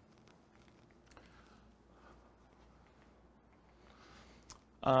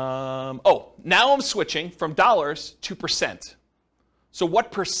 Now I'm switching from dollars to percent. So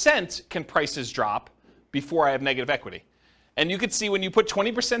what percent can prices drop before I have negative equity? And you can see when you put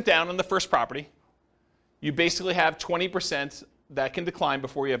 20% down on the first property, you basically have 20% that can decline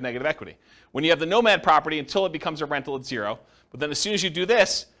before you have negative equity. When you have the nomad property, until it becomes a rental, it's 0. But then as soon as you do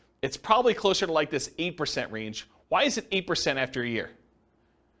this, it's probably closer to like this 8% range. Why is it 8% after a year?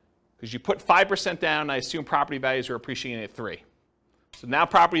 Because you put 5% down, I assume property values are appreciating at 3. So now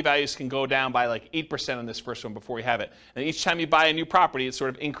property values can go down by like 8% on this first one before you have it. And each time you buy a new property, it sort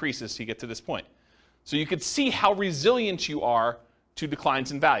of increases to get to this point. So you can see how resilient you are to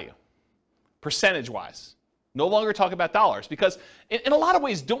declines in value, percentage-wise. No longer talk about dollars, because in a lot of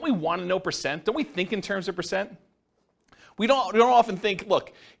ways, don't we want to know percent? Don't we think in terms of percent? We don't often think,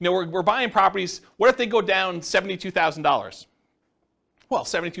 look, we're buying properties. What if they go down $72,000? Well,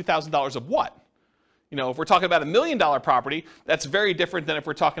 $72,000 of what? If we're talking about $1 million property, that's very different than if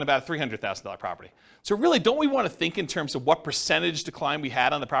we're talking about a $300,000 property. So really, don't we want to think in terms of what percentage decline we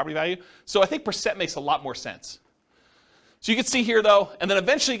had on the property value? So I think percent makes a lot more sense. So you can see here, though, and then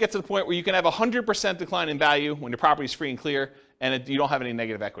eventually you get to the point where you can have 100% decline in value when your property is free and clear, and you don't have any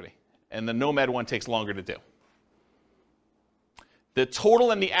negative equity. And the nomad one takes longer to do. The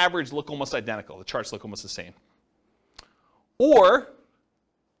total and the average look almost identical. The charts look almost the same. Or,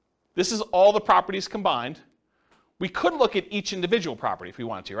 this is all the properties combined. We could look at each individual property if we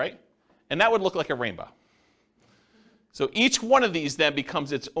wanted to, right? And that would look like a rainbow. So each one of these then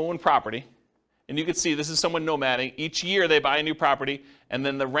becomes its own property. And you can see this is someone nomading. Each year they buy a new property, and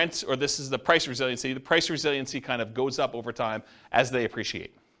then the rents, or this is the price resiliency. The price resiliency kind of goes up over time as they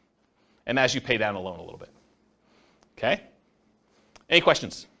appreciate and as you pay down a loan a little bit. Okay? Any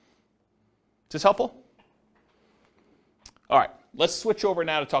questions? Is this helpful? All right, let's switch over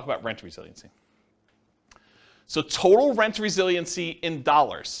now to talk about rent resiliency. So total rent resiliency in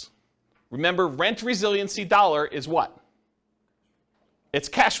dollars. Remember, rent resiliency dollar is what? It's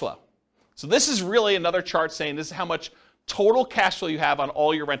cash flow. So this is really another chart saying this is how much total cash flow you have on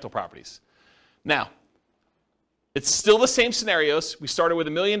all your rental properties. Now, it's still the same scenarios. We started with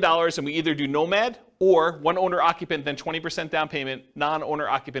 $1 million, and we either do nomad or one owner occupant, then 20% down payment, non-owner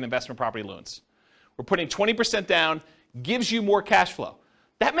occupant investment property loans. We're putting 20% down, gives you more cash flow.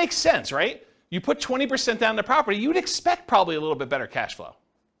 That makes sense, right? You put 20% down the property, you would expect probably a little bit better cash flow.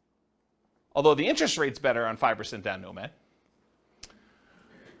 Although the interest rate's better on 5% down nomad.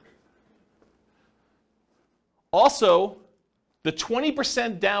 Also, the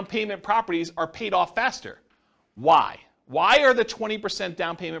 20% down payment properties are paid off faster. Why? Why are the 20%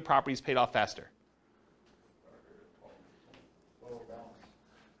 down payment properties paid off faster?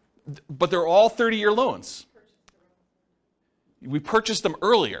 But they're all 30-year loans. We purchased them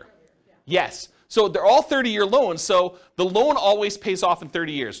earlier. Yes. So they're all 30-year loans, so the loan always pays off in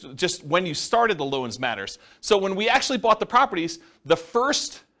 30 years. Just when you started the loans matters. So when we actually bought the properties,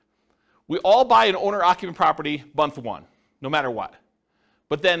 we all buy an owner-occupant property month 1, no matter what.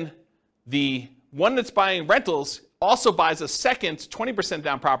 But then the one that's buying rentals also buys a second 20%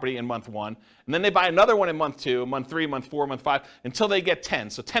 down property in month 1, and then they buy another one in month 2, month 3, month 4, month 5, until they get 10.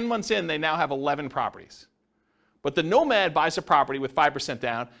 So 10 months in, they now have 11 properties. But the nomad buys a property with 5%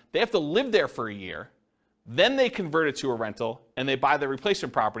 down. They have to live there for a year. Then they convert it to a rental, and they buy the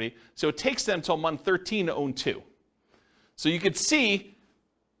replacement property. So it takes them until month 13 to own 2. So you could see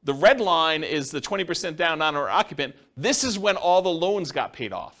the red line is the 20% down non-owner occupant. This is when all the loans got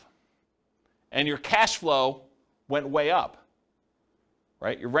paid off. And your cash flow went way up.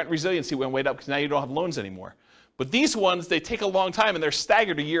 Right? Your rent resiliency went way up because now you don't have loans anymore. But these ones, they take a long time, and they're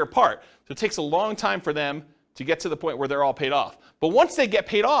staggered a year apart. So it takes a long time for them to get to the point where they're all paid off. But once they get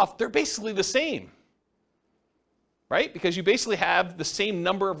paid off, they're basically the same. right? Because you basically have the same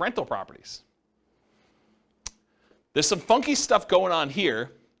number of rental properties. There's some funky stuff going on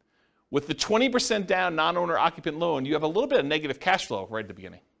here. With the 20% down non-owner occupant loan, you have a little bit of negative cash flow right at the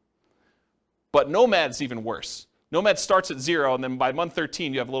beginning. But Nomad's even worse. Nomad starts at 0, and then by month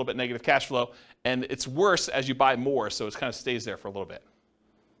 13, you have a little bit negative cash flow, and it's worse as you buy more, so it kind of stays there for a little bit.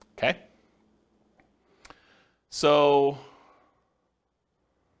 Okay? So,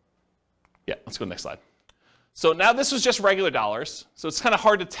 yeah, let's go to the next slide. So now this was just regular dollars, so it's kind of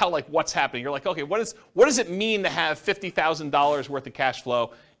hard to tell like what's happening. You're like, okay, what does it mean to have $50,000 worth of cash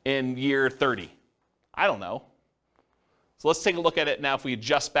flow in year 30? I don't know. So let's take a look at it now if we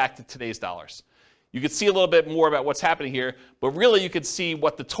adjust back to today's dollars. You can see a little bit more about what's happening here, but really you can see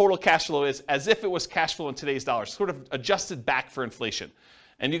what the total cash flow is as if it was cash flow in today's dollars, sort of adjusted back for inflation.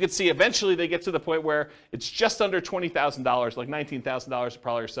 And you can see eventually they get to the point where it's just under $20,000, like $19,000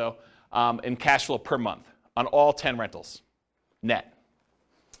 probably or so, in cash flow per month on all 10 rentals, net.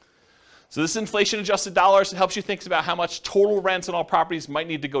 So this is inflation-adjusted dollars. It helps you think about how much total rents on all properties might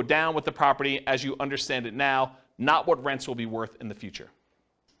need to go down with the property as you understand it now, not what rents will be worth in the future.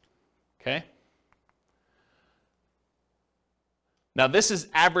 Okay? Now this is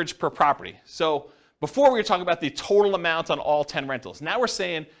average per property. So before we were talking about the total amount on all 10 rentals. Now we're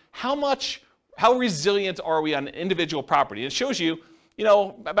saying how resilient are we on an individual property? It shows you,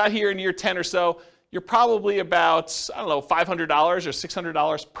 about here in year 10 or so, you're probably about, $500 or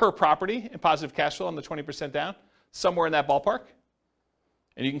 $600 per property in positive cash flow on the 20% down, somewhere in that ballpark.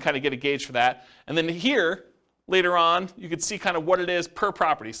 And you can kind of get a gauge for that. And then here, later on, you can see kind of what it is per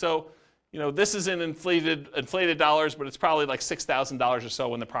property. So, this is in inflated dollars, but it's probably like $6,000 or so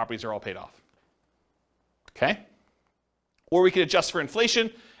when the properties are all paid off. Okay? Or we could adjust for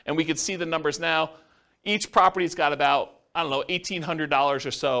inflation, and we could see the numbers now. Each property's got about, $1,800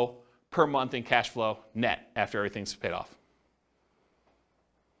 or so per month in cash flow net after everything's paid off.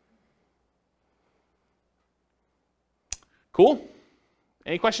 Cool?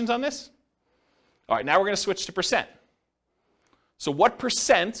 Any questions on this? All right, now we're going to switch to percent. So what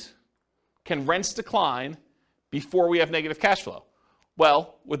percent can rents decline before we have negative cash flow?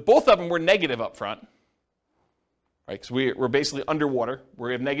 Well, with both of them, we're negative up front, right? Because we're basically underwater.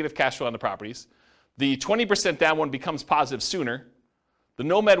 We have negative cash flow on the properties. The 20% down one becomes positive sooner. The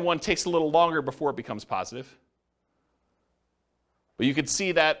Nomad one takes a little longer before it becomes positive. But you can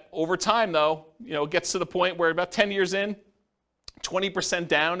see that over time, though, it gets to the point where about 10 years in, 20%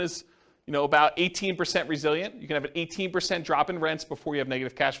 down is, about 18% resilient. You can have an 18% drop in rents before you have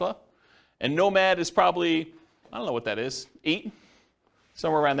negative cash flow. And Nomad is probably, I don't know what that is, 8,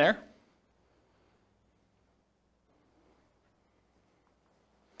 somewhere around there.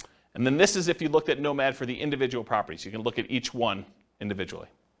 And then this is if you looked at Nomad for the individual properties. You can look at each one individually.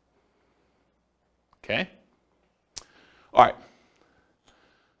 Okay? All right.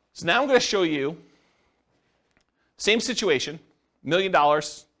 So now I'm going to show you, same situation, $1 million.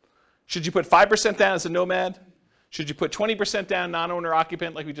 Should you put 5% down as a Nomad? Should you put 20% down non-owner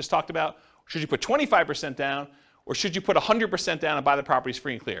occupant like we just talked about? Should you put 25% down? Or should you put 100% down and buy the properties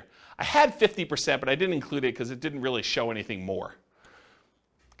free and clear? I had 50%, but I didn't include it because it didn't really show anything more.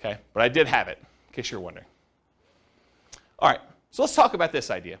 Okay? But I did have it, in case you're wondering. All right. So let's talk about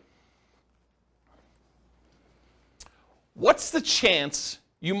this idea. What's the chance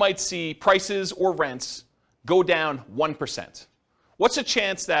you might see prices or rents go down 1%? What's the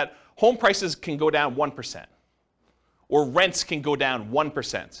chance that home prices can go down 1%? Or rents can go down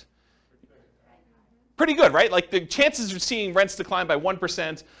 1%? Pretty good, right? Like the chances of seeing rents decline by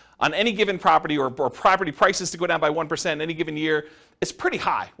 1% on any given property or property prices to go down by 1% in any given year is pretty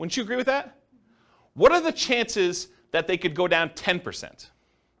high. Wouldn't you agree with that? What are the chances that they could go down 10%?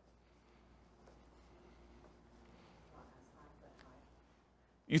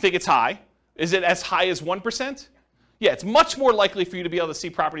 You think it's high? Is it as high as 1%? Yeah, it's much more likely for you to be able to see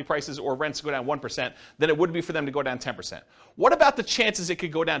property prices or rents go down 1% than it would be for them to go down 10%. What about the chances it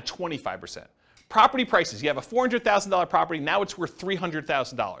could go down 25%? Property prices, you have a $400,000 property, now it's worth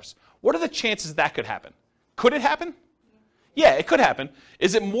 $300,000. What are the chances that could happen? Could it happen? Yeah, it could happen.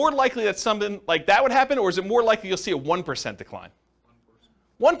 Is it more likely that something like that would happen, or is it more likely you'll see a 1% decline?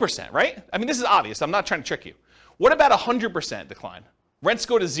 1%, right? I mean, this is obvious. I'm not trying to trick you. What about a 100% decline? Rents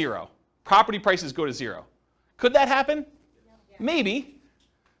go to 0. Property prices go to 0. Could that happen? Maybe.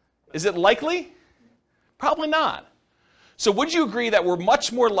 Is it likely? Probably not. So would you agree that we're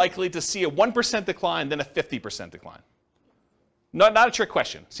much more likely to see a 1% decline than a 50% decline? Not a trick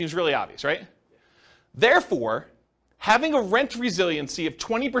question. Seems really obvious, right? Therefore, having a rent resiliency of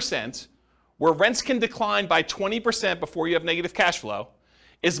 20%, where rents can decline by 20% before you have negative cash flow,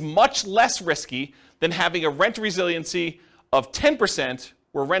 is much less risky than having a rent resiliency of 10%,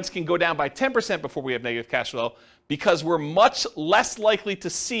 where rents can go down by 10% before we have negative cash flow, because we're much less likely to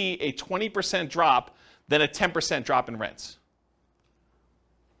see a 20% drop than a 10% drop in rents.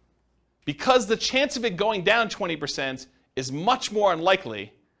 Because the chance of it going down 20% is much more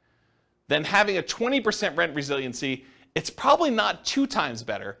unlikely than having a 20% rent resiliency, it's probably not 2 times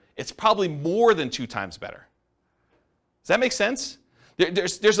better. It's probably more than 2 times better. Does that make sense?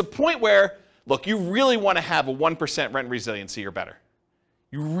 There's a point where, look, you really want to have a 1% rent resiliency or better.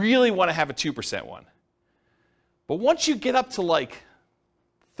 You really want to have a 2% one. But once you get up to like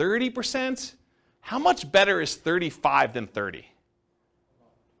 30%, how much better is 35 than 30?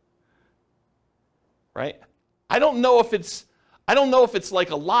 Right? I don't know if it's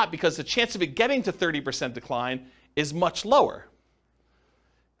like a lot, because the chance of it getting to 30% decline is much lower.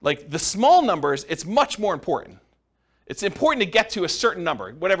 Like the small numbers, it's much more important. It's important to get to a certain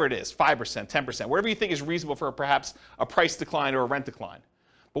number, whatever it is, 5%, 10%, whatever you think is reasonable for perhaps a price decline or a rent decline.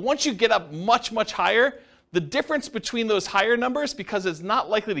 But once you get up much, much higher, the difference between those higher numbers, because it's not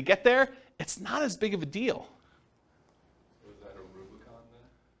likely to get there, it's not as big of a deal. So is that a Rubicon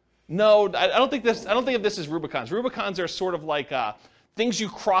then? No, I don't think of this as Rubicons. Rubicons are sort of like things you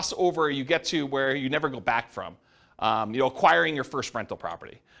cross over, you get to where you never go back from. Acquiring your first rental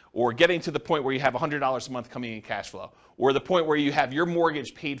property, or getting to the point where you have $100 a month coming in cash flow, or the point where you have your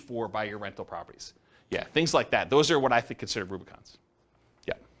mortgage paid for by your rental properties. Yeah, things like that. Those are what I think considered Rubicons.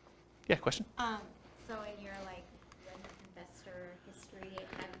 Yeah. Yeah, question? So in your rent investor history,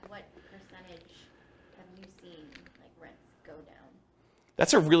 what percentage have you seen rents go down?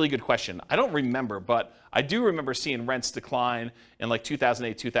 That's a really good question. I don't remember, but I do remember seeing rents decline in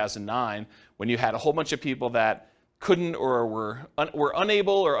 2008, 2009, when you had a whole bunch of people that couldn't or were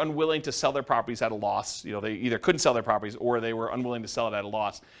unable or unwilling to sell their properties at a loss. They either couldn't sell their properties or they were unwilling to sell it at a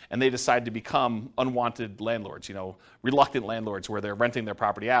loss, and they decided to become unwanted landlords, reluctant landlords where they're renting their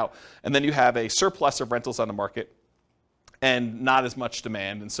property out. And then you have a surplus of rentals on the market and not as much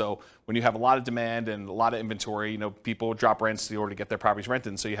demand. And so when you have a lot of demand and a lot of inventory, people drop rents in order to get their properties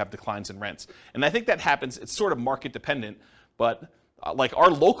rented, and so you have declines in rents. And I think that happens, it's sort of market dependent, but like our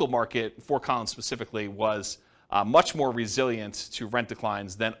local market, Fort Collins specifically, was much more resilient to rent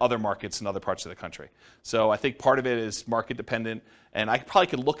declines than other markets in other parts of the country. So I think part of it is market dependent, and I probably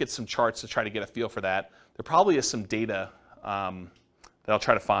could look at some charts to try to get a feel for that. There probably is some data that I'll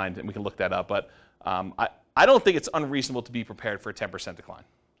try to find, and we can look that up. But I don't think it's unreasonable to be prepared for a 10% decline.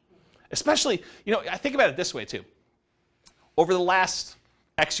 Especially, I think about it this way too. Over the last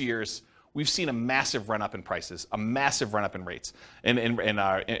X years, we've seen a massive run up in prices, a massive run up in rates, in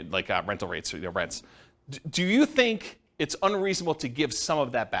rental rates, rents. Do you think it's unreasonable to give some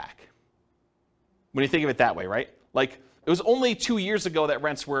of that back? When you think of it that way, right? Like, it was only 2 years ago that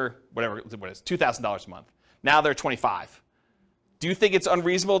rents were, $2,000 a month. Now they're $25,000. Do you think it's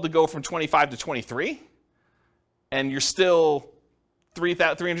unreasonable to go from $25,000 to $23,000? And you're still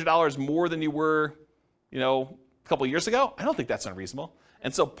 $300 more than you were, a couple years ago? I don't think that's unreasonable.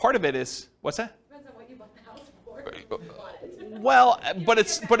 And so part of it is, what's that? Depends on what you bought the house for. Well, but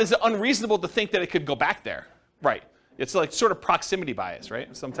is it unreasonable to think that it could go back there? Right. It's like sort of proximity bias,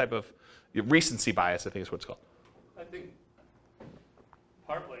 right? Some type of recency bias, I think is what it's called. I think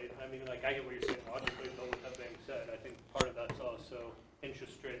partly, I get what you're saying logically, but with that being said, I think part of that's also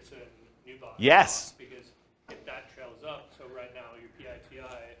interest rates and new bond Yes. costs, because if that trails up, so right now your PITI,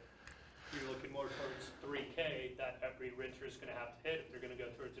 you're looking more towards $3K that every renter is going to have to hit if they're going to go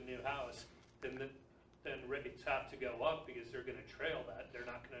towards a new house, then rates have to go up because they're going to trail that. They're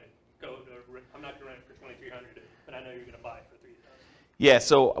not going to I'm not going to rent it for $2,300, but I know you're going to buy it for $3,000. Yeah,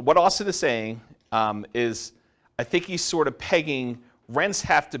 so what Austin is saying is I think he's sort of pegging rents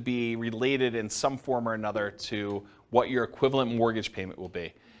have to be related in some form or another to what your equivalent mortgage payment will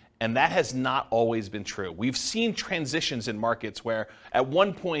be. And that has not always been true. We've seen transitions in markets where at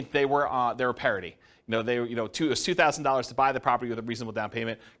one point they were parity. It was $2,000 to buy the property with a reasonable down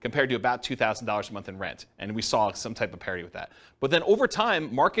payment compared to about $2,000 a month in rent. And we saw some type of parity with that. But then over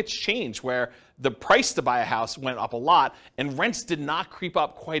time, markets changed where the price to buy a house went up a lot and rents did not creep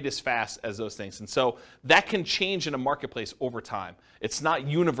up quite as fast as those things. And so that can change in a marketplace over time. It's not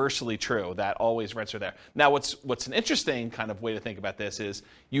universally true that always rents are there. Now, what's an interesting kind of way to think about this is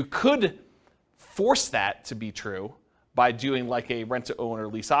you could force that to be true by doing like a rent-to-own or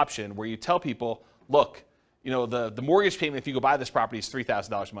lease option where you tell people, look, the mortgage payment if you go buy this property is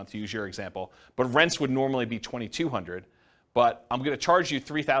 $3,000 a month, to use your example, but rents would normally be $2,200. But I'm going to charge you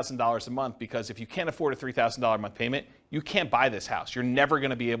 $3,000 a month because if you can't afford a $3,000 a month payment, you can't buy this house. You're never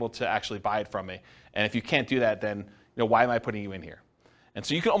going to be able to actually buy it from me. And if you can't do that, then why am I putting you in here? And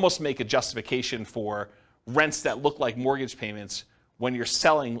so you can almost make a justification for rents that look like mortgage payments when you're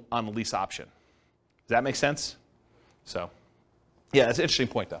selling on the lease option. Does that make sense? So, yeah, that's an interesting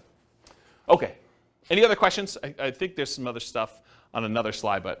point, though. Okay. Any other questions? I think there's some other stuff on another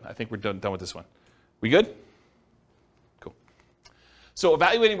slide, but I think we're done with this one. We good? Cool. So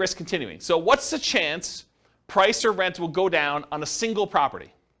evaluating risk continuing. So what's the chance price or rent will go down on a single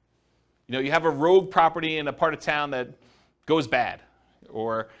property? You know, you have a rogue property in a part of town that goes bad,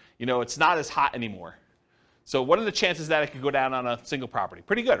 or, you know, it's not as hot anymore. So what are the chances that it could go down on a single property?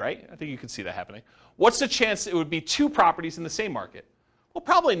 Pretty good, right? I think you can see that happening. What's the chance it would be two properties in the same market? Well,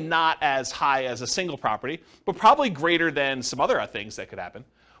 probably not as high as a single property, but probably greater than some other things that could happen.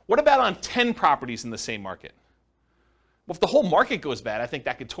 What about on 10 properties in the same market? Well, if the whole market goes bad, I think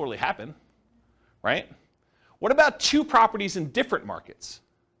that could totally happen, right? What about two properties in different markets?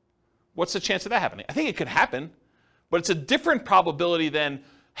 What's the chance of that happening? I think it could happen, but it's a different probability than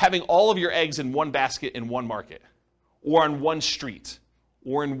having all of your eggs in one basket in one market, or on one street,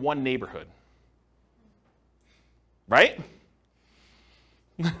 or in one neighborhood. Right?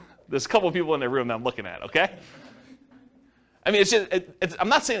 There's a couple of people in the room that I'm looking at, okay? I mean, I'm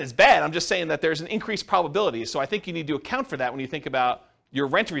not saying it's bad, I'm just saying that there's an increased probability, so I think you need to account for that when you think about your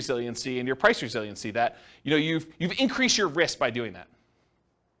rent resiliency and your price resiliency, that, you know, you've increased your risk by doing that.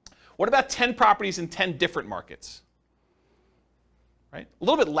 What about 10 properties in 10 different markets? Right? A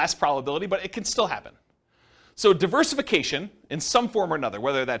little bit less probability, but it can still happen. So diversification in some form or another,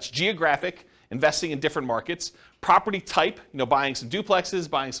 whether that's geographic, investing in different markets, property type, you know, buying some duplexes,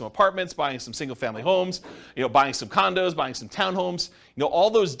 buying some apartments, buying some single-family homes, you know, buying some condos, buying some townhomes, you know, all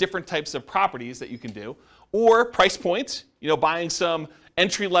those different types of properties that you can do, or price points, you know, buying some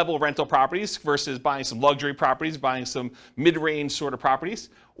entry-level rental properties versus buying some luxury properties, buying some mid-range sort of properties,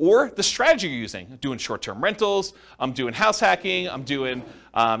 or the strategy you're using. I'm doing short-term rentals, I'm doing house hacking, I'm doing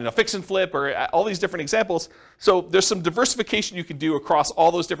fix and flip, or all these different examples. So there's some diversification you can do across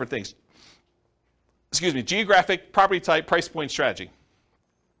all those different things. Excuse me, geographic, property type, price point, strategy.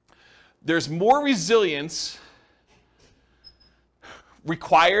 There's more resilience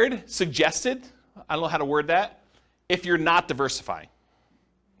required, suggested, I don't know how to word that, if you're not diversifying,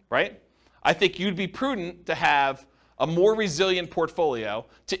 right? I think you'd be prudent to have a more resilient portfolio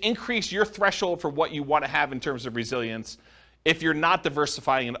to increase your threshold for what you want to have in terms of resilience if you're not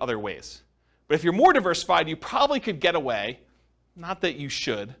diversifying in other ways. But if you're more diversified, you probably could get away, not that you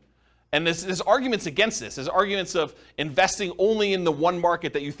should, and there's arguments against this. There's arguments of investing only in the one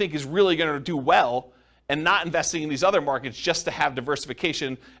market that you think is really going to do well and not investing in these other markets just to have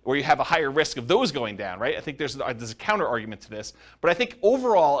diversification where you have a higher risk of those going down, right? I think there's a counter argument to this. But I think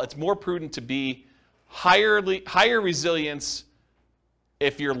overall it's more prudent to be higher resilience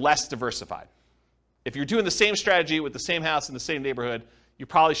if you're less diversified. If you're doing the same strategy with the same house in the same neighborhood, you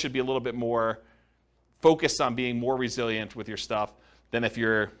probably should be a little bit more focused on being more resilient with your stuff than if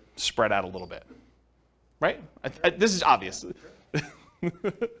you're spread out a little bit, right? This is obvious.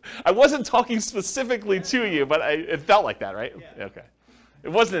 I wasn't talking specifically to you, but it felt like that, right? Yeah. Okay. It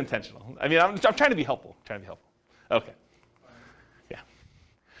wasn't intentional. I mean, I'm trying to be helpful. Okay. Yeah.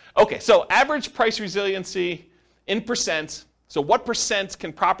 Okay, so average price resiliency in percent. So what percent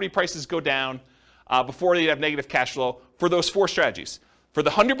can property prices go down before they have negative cash flow for those four strategies? For the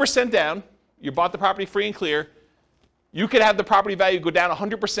 100% down, you bought the property free and clear, you could have the property value go down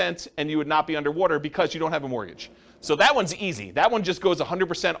 100% and you would not be underwater because you don't have a mortgage. So that one's easy. That one just goes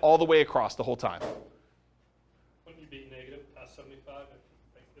 100% all the way across the whole time. Wouldn't you be negative past 75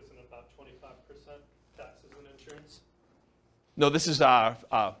 if isn't about 25% taxes and insurance? No, this is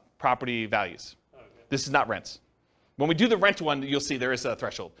property values. Okay. This is not rents. When we do the rent one, you'll see there is a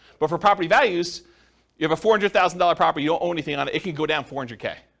threshold. But for property values, you have a $400,000 property, you don't own anything on it, it can go down 400K. It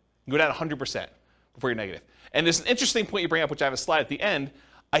can go down 100% before you're negative. And there's an interesting point you bring up, which I have a slide at the end.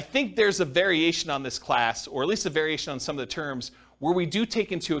 I think there's a variation on this class, or at least a variation on some of the terms, where we do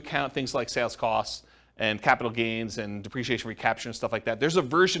take into account things like sales costs and capital gains and depreciation recapture and stuff like that. There's a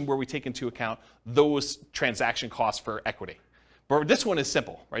version where we take into account those transaction costs for equity. But this one is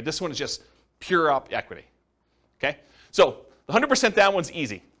simple, right? This one is just pure up equity, okay? So the 100% down one's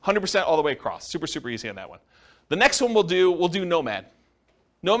easy. 100% all the way across. Super, super easy on that one. The next one we'll do Nomad.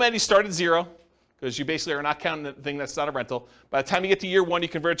 Nomad, you start at 0, because you basically are not counting the thing that's not a rental. By the time you get to year 1, you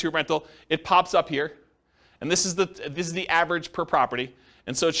convert it to a rental. It pops up here. And this is the average per property.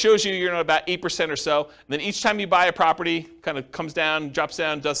 And so it shows you you're at about 8% or so. And then each time you buy a property, kind of comes down, drops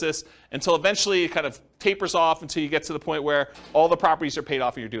down, does this, until eventually it kind of tapers off until you get to the point where all the properties are paid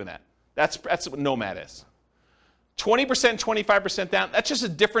off and you're doing that. That's what Nomad is. 20%, 25% down, that's just a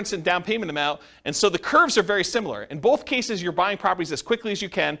difference in down payment amount. And so the curves are very similar. In both cases, you're buying properties as quickly as you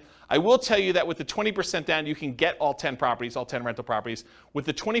can. I will tell you that with the 20% down, you can get all 10 properties, all 10 rental properties. With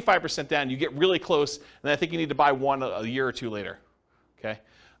the 25% down, you get really close, and I think you need to buy one a year or two later. Okay?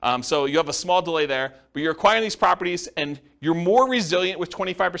 So you have a small delay there, but you're acquiring these properties, and you're more resilient with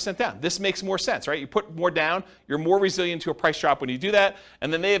 25% down. This makes more sense, right? You put more down, you're more resilient to a price drop when you do that,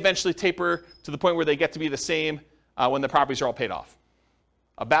 and then they eventually taper to the point where they get to be the same when the properties are all paid off.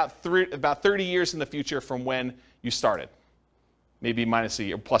 About 30 years in the future from when you started. Maybe minus a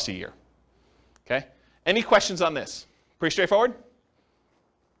year, plus a year. Okay? Any questions on this? Pretty straightforward?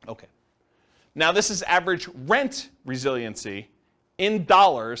 Okay. Now this is average rent resiliency in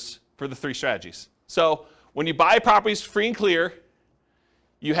dollars for the three strategies. So when you buy properties free and clear,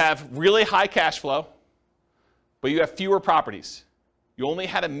 you have really high cash flow, but you have fewer properties. You only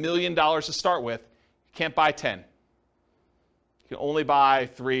had $1 million to start with. You can't buy 10. You can only buy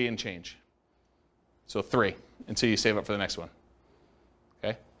 3 and change. So 3 until you save up for the next one.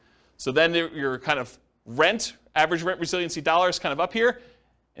 Okay? So then your kind of average rent resiliency dollars kind of up here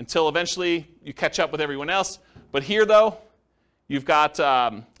until eventually you catch up with everyone else. But here though, you've got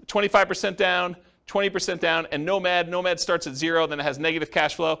 25% down, 20% down, and Nomad. Nomad starts at 0, then it has negative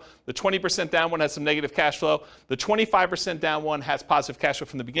cash flow. The 20% down one has some negative cash flow. The 25% down one has positive cash flow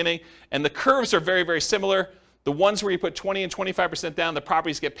from the beginning. And the curves are very, very similar. The ones where you put 20 and 25% down, the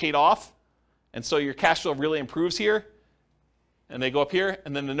properties get paid off. And so your cash flow really improves here. And they go up here.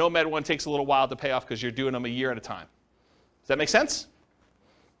 And then the Nomad one takes a little while to pay off because you're doing them a year at a time. Does that make sense?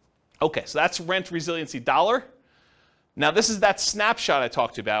 Okay, so that's rent resiliency dollar. Now this is that snapshot I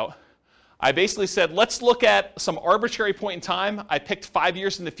talked about. I basically said, let's look at some arbitrary point in time. I picked 5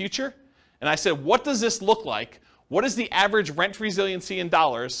 years in the future. And I said, what does this look like? What is the average rent resiliency in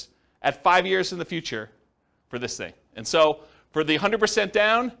dollars at 5 years in the future for this thing? And so for the 100%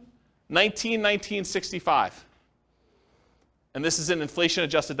 down, 1965. And this is in inflation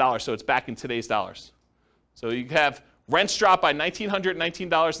adjusted dollars, so it's back in today's dollars. So you have rents drop by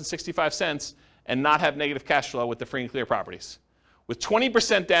 $1,919.65 and not have negative cash flow with the free and clear properties. With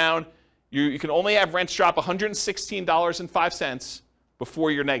 20% down, you can only have rents drop $116.05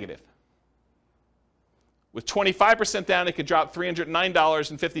 before you're negative. With 25% down, it could drop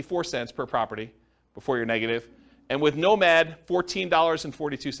 $309.54 per property before you're negative. And with Nomad,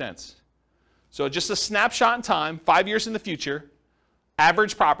 $14.42. So just a snapshot in time, 5 years in the future,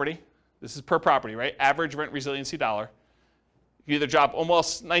 average property, this is per property, right? Average rent resiliency dollar. You either drop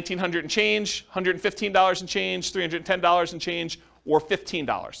almost $1,900 and change, $115 and change, $310 and change, or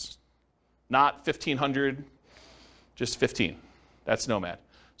 $15. Not $1,500, just 15. That's Nomad.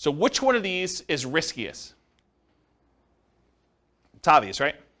 So which one of these is riskiest? It's obvious,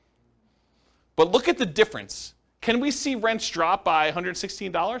 right? But look at the difference. Can we see rents drop by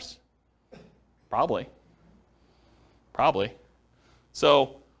 $116? Probably.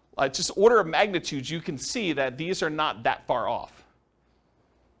 So just order of magnitude, you can see that these are not that far off.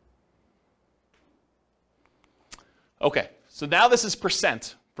 Okay, so now this is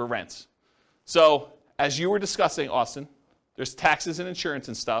percent for rents. So as you were discussing, Austin, there's taxes and insurance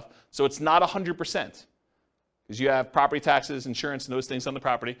and stuff, so it's not 100%. Because you have property taxes, insurance, and those things on the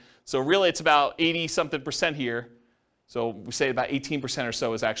property. So really it's about 80-something% here. So we say about 18% or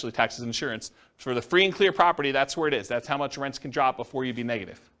so is actually taxes and insurance. For the free and clear property, that's where it is. That's how much rents can drop before you be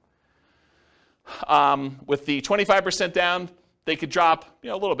negative. With the 25% down, they could drop a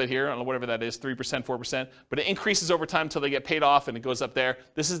little bit here, I don't know, whatever that is, 3%, 4%, but it increases over time until they get paid off and it goes up there.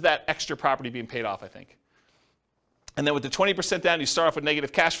 This is that extra property being paid off, I think. And then with the 20% down, you start off with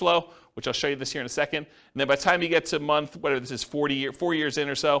negative cash flow, which I'll show you this here in a second. And then by the time you get to month, whatever this is, 4 years in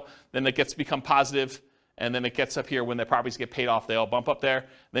or so, then it gets to become positive. And then it gets up here when the properties get paid off, they all bump up there. And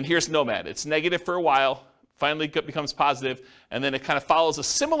then here's Nomad. It's negative for a while, finally becomes positive, and then it kind of follows a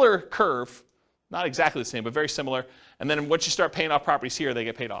similar curve, not exactly the same, but very similar. And then once you start paying off properties here, they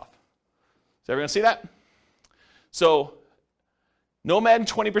get paid off. Does everyone see that? So Nomad and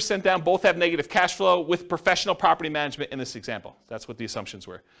 20% down both have negative cash flow with professional property management in this example. That's what the assumptions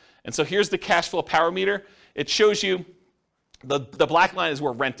were. And so here's the cash flow power meter. It shows you, the black line is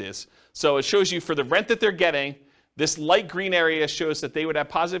where rent is. So it shows you for the rent that they're getting, this light green area shows that they would have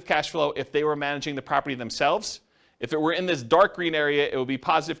positive cash flow if they were managing the property themselves. If it were in this dark green area, it would be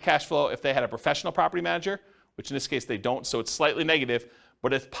positive cash flow if they had a professional property manager, which in this case they don't, so it's slightly negative,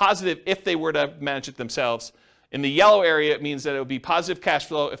 but it's positive if they were to manage it themselves. In the yellow area, it means that it would be positive cash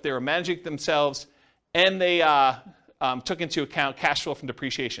flow if they were managing it themselves and they took into account cash flow from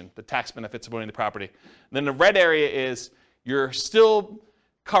depreciation, the tax benefits of owning the property. And then the red area is you're still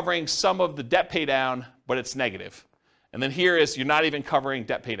covering some of the debt pay down, but it's negative. And then here is you're not even covering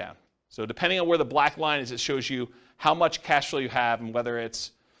debt pay down. So depending on where the black line is, it shows you how much cash flow you have and whether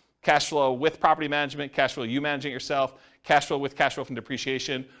it's cash flow with property management, cash flow you managing it yourself, cash flow with cash flow from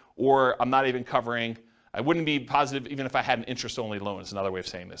depreciation, or I'm not even covering, I wouldn't be positive even if I had an interest-only loan is another way of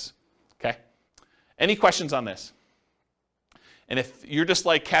saying this. Okay? Any questions on this? And if you're just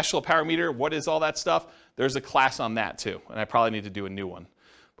like cash flow power meter, what is all that stuff? There's a class on that too, and I probably need to do a new one.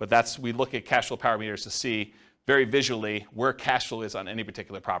 But we look at cash flow power meters to see very visually where cash flow is on any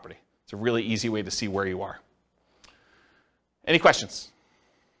particular property. It's a really easy way to see where you are. Any questions?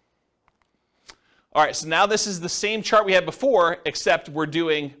 All right, so now this is the same chart we had before, except we're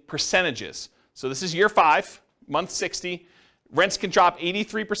doing percentages. So this is year 5, month 60. Rents can drop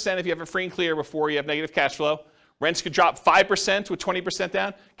 83% if you have it free and clear before you have negative cash flow. Rents could drop 5% with 20%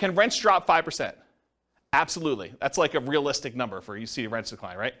 down. Can rents drop 5%? Absolutely. That's like a realistic number for you see rents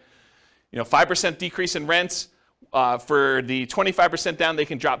decline, right? 5% decrease in rents. For the 25% down, they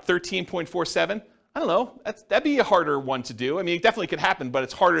can drop 13.47. I don't know. That'd be a harder one to do. I mean, it definitely could happen, but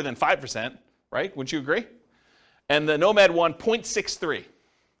it's harder than 5%, right? Wouldn't you agree? And the Nomad one, 0.63.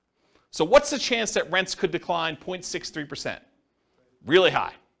 So what's the chance that rents could decline 0.63%? Really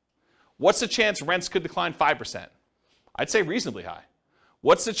high. What's the chance rents could decline 5%? I'd say reasonably high.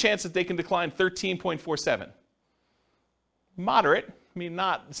 What's the chance that they can decline 13.47? Moderate. I mean,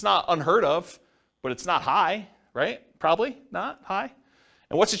 it's not unheard of, but it's not high, right? Probably not high.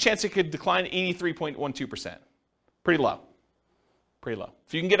 And what's the chance it could decline 83.12%? Pretty low. Pretty low.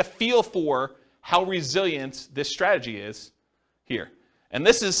 So you can get a feel for how resilient this strategy is here. And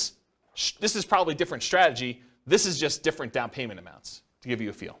this is probably different strategy. This is just different down payment amounts to give you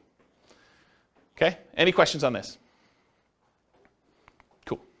a feel. Okay? Any questions on this?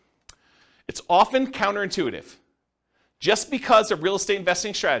 Cool. It's often counterintuitive. Just because a real estate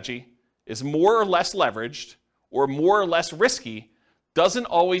investing strategy is more or less leveraged or more or less risky doesn't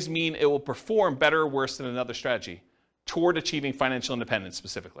always mean it will perform better or worse than another strategy toward achieving financial independence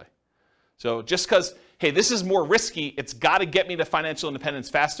specifically. So just because, hey, this is more risky, it's got to get me to financial independence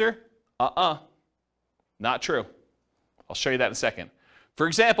faster? Not true. I'll show you that in a second. For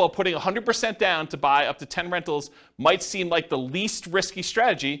example, putting 100% down to buy up to 10 rentals might seem like the least risky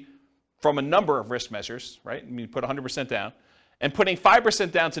strategy from a number of risk measures, right? I mean, put 100% down. And putting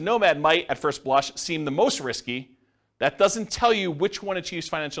 5% down to Nomad might, at first blush, seem the most risky. That doesn't tell you which one achieves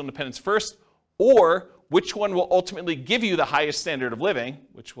financial independence first or which one will ultimately give you the highest standard of living,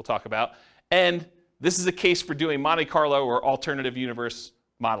 which we'll talk about. And this is a case for doing Monte Carlo or alternative universe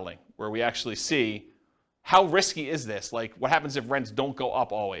modeling, where we actually see how risky is this? Like, what happens if rents don't go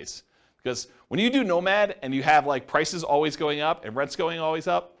up always? Because when you do Nomad and you have like prices always going up and rents going always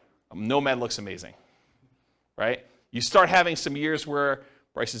up, Nomad looks amazing, right? You start having some years where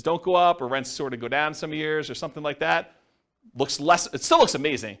prices don't go up or rents sort of go down some years or something like that. It still looks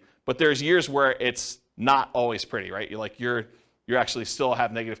amazing, but there's years where it's not always pretty, right? You're actually still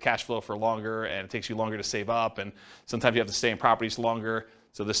have negative cash flow for longer and it takes you longer to save up and sometimes you have to stay in properties longer.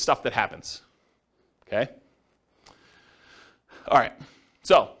 So there's stuff that happens, okay? All right,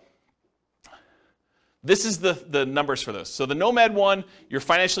 so this is the numbers for those. So the Nomad one, you're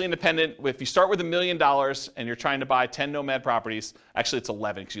financially independent. If you start with $1 million and you're trying to buy 10 Nomad properties, actually it's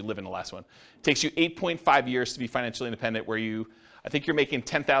 11 because you live in the last one. It takes you 8.5 years to be financially independent where I think you're making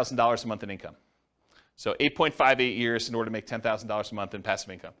 $10,000 a month in income. So 8.58 years in order to make $10,000 a month in passive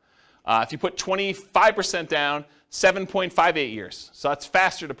income. If you put 25% down, 7.58 years. So that's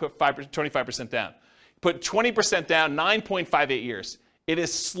faster to put 25% down. Put 20% down, 9.58 years. It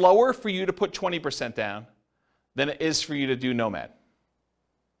is slower for you to put 20% down than it is for you to do Nomad.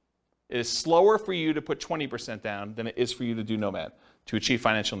 It is slower for you to put 20% down than it is for you to do Nomad to achieve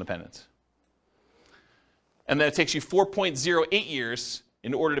financial independence. And then it takes you 4.08 years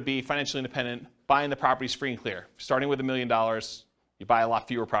in order to be financially independent, buying the properties free and clear. Starting with $1 million, you buy a lot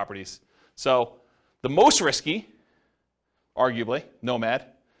fewer properties. So the most risky, arguably, Nomad,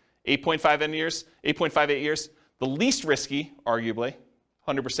 8.58 years. The least risky, arguably,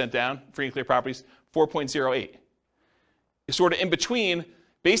 100% down, free and clear properties, 4.08. It's sort of in between.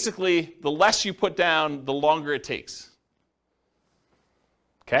 Basically, the less you put down, the longer it takes.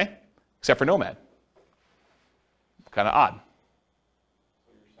 Okay? Except for Nomad. Kind of odd.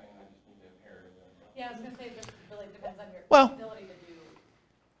 So you're saying I just need to inherit it? Yeah, I was going to say, it just really depends on your Well, ability to do.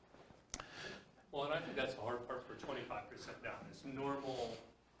 Well, and I think that's the hard part for 25% down. It's normal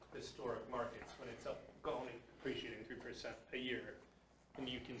historic markets when it's up, only appreciating 3% a year, and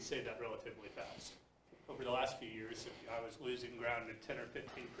you can say that relatively fast. Over the last few years, if I was losing ground at 10 or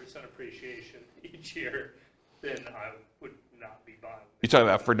 15% appreciation each year, then I would not be buying. You're talking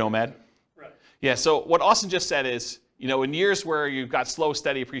about for Nomad? Right. Yeah, so what Austin just said is, You know, in years where you've got slow,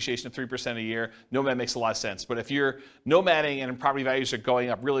 steady appreciation of 3% a year, nomad makes a lot of sense. But if you're nomading and property values are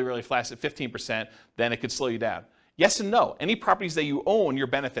going up really, really fast at 15%, then it could slow you down. Yes and no. Any properties that you own, you're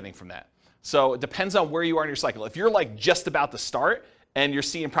benefiting from that. So it depends on where you are in your cycle. If you're like just about to start and you're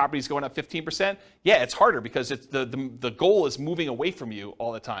seeing properties going up 15%, yeah, it's harder because it's the goal is moving away from you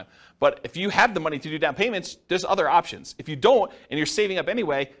all the time. But if you have the money to do down payments, there's other options. If you don't and you're saving up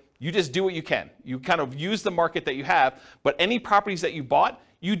anyway, you just do what you can. You kind of use the market that you have, but any properties that you bought,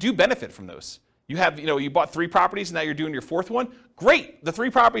 you do benefit from those. You have, you bought 3 properties and now you're doing your 4th one. Great, the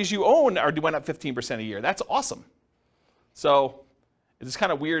 3 properties you own went up 15% a year. That's awesome. So it's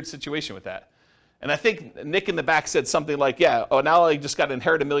kind of weird situation with that. And I think Nick in the back said something like, yeah, oh, now I just got to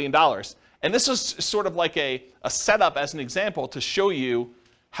inherit $1 million. And this is sort of like a setup as an example to show you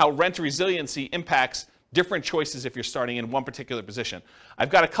how rent resiliency impacts different choices if you're starting in one particular position. I've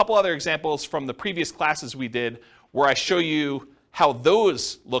got a couple other examples from the previous classes we did where I show you how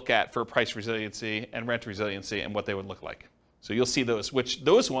those look at for price resiliency and rent resiliency and what they would look like. So you'll see those, which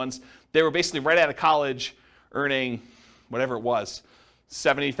those ones, they were basically right out of college earning whatever it was,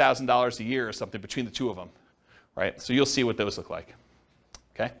 $70,000 a year or something between the two of them, right? So you'll see what those look like.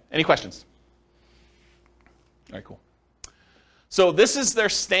 Okay, any questions? All right, cool. So this is their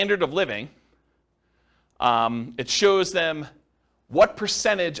standard of living. It shows them what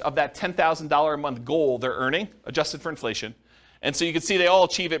percentage of that $10,000 a month goal they're earning, adjusted for inflation. And so you can see they all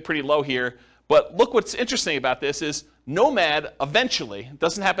achieve it pretty low here. But look what's interesting about this is Nomad eventually, it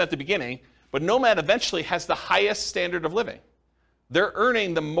doesn't happen at the beginning, but Nomad eventually has the highest standard of living. They're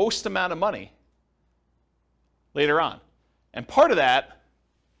earning the most amount of money later on. And part of that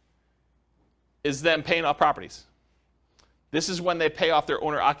is them paying off properties. This is when they pay off their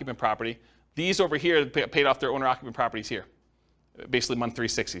owner-occupant property. These over here paid off their owner-occupant properties here. Basically month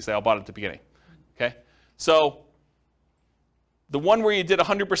 360s. They all bought it at the beginning. Okay? So the one where you did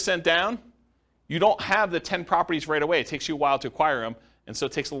 100% down, you don't have the 10 properties right away. It takes you a while to acquire them, and so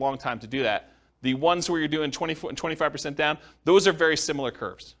it takes a long time to do that. The ones where you're doing 25% down, those are very similar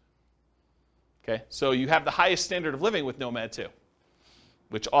curves. Okay? So you have the highest standard of living with Nomad too,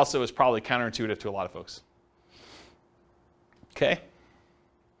 which also is probably counterintuitive to a lot of folks. Okay?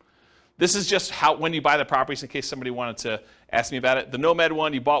 This is just how when you buy the properties in case somebody wanted to ask me about it. The Nomad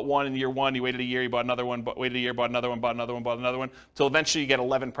one, you bought one in year 1, you waited a year, you bought another one, waited a year, bought another one, bought another one, bought another one, until eventually you get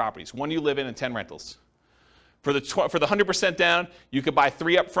 11 properties. 1 you live in and 10 rentals. For the 100% down, you could buy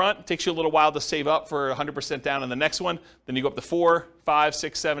 3 up front. It takes you a little while to save up for 100% down in the next one. Then you go up to 4, 5,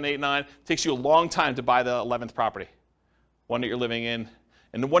 6, 7, 8, 9. It takes you a long time to buy the 11th property, one that you're living in.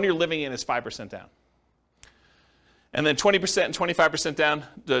 And the one you're living in is 5% down. And then 20% and 25% down.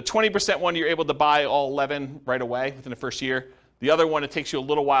 The 20% one, you're able to buy all 11 right away within the first year. The other one, it takes you a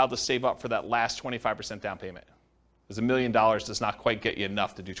little while to save up for that last 25% down payment. Because $1 million does not quite get you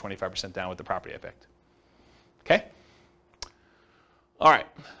enough to do 25% down with the property I picked. Okay? All right.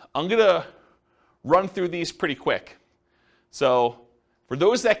 I'm going to run through these pretty quick. So for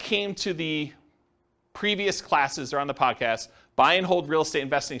those that came to the previous classes or on the podcast, buy and hold real estate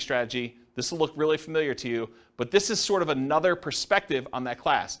investing strategy, this will look really familiar to you, but this is sort of another perspective on that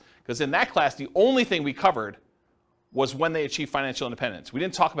class. Because in that class, the only thing we covered was when they achieve financial independence. We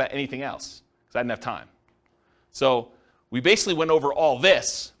didn't talk about anything else because I didn't have time. So we basically went over all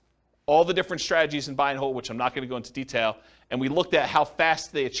this, all the different strategies in buy and hold, which I'm not going to go into detail, and we looked at how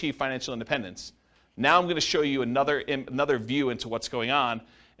fast they achieve financial independence. Now I'm going to show you another view into what's going on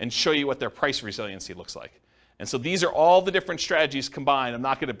and show you what their price resiliency looks like. And so these are all the different strategies combined. I'm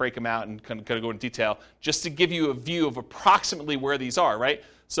not going to break them out and kind of go into detail, just to give you a view of approximately where these are, right?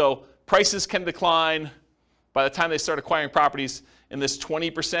 So prices can decline by the time they start acquiring properties in this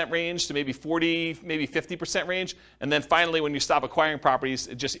 20% range to maybe 40, maybe 50% range. And then finally, when you stop acquiring properties,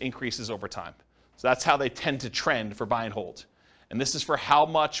 it just increases over time. So that's how they tend to trend for buy and hold. And this is for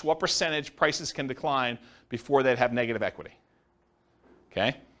what percentage prices can decline before they'd have negative equity.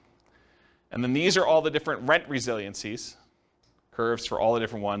 Okay? And then these are all the different rent resiliencies, curves for all the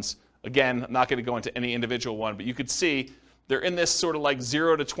different ones. Again, I'm not going to go into any individual one, but you could see they're in this sort of like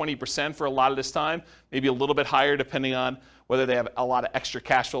 0 to 20% for a lot of this time, maybe a little bit higher depending on whether they have a lot of extra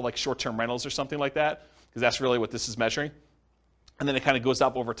cash flow like short-term rentals or something like that, because that's really what this is measuring. And then it kind of goes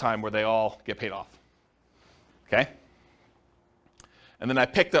up over time where they all get paid off. Okay? And then I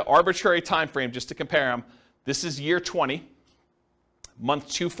picked an arbitrary time frame just to compare them. This is year 20, month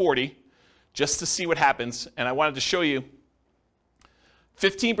 240, just to see what happens. And I wanted to show you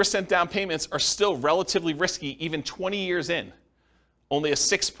 15% down payments are still relatively risky even 20 years in. Only a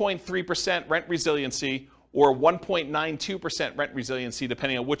 6.3% rent resiliency or 1.92% rent resiliency,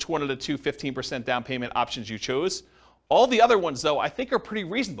 depending on which one of the two 15% down payment options you chose. All the other ones, though, I think are pretty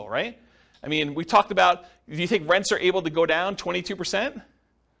reasonable, right? I mean, we talked about, do you think rents are able to go down 22%?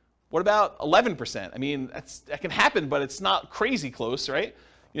 What about 11%? I mean, that can happen, but it's not crazy close, right?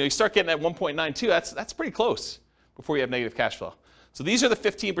 You start getting at 1.92, that's pretty close before you have negative cash flow. So these are the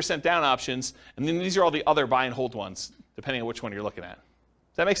 15% down options, and then these are all the other buy and hold ones, depending on which one you're looking at.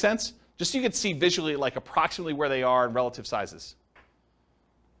 Does that make sense? Just so you can see visually like approximately where they are in relative sizes.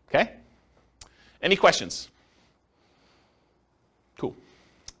 Okay? Any questions? Cool.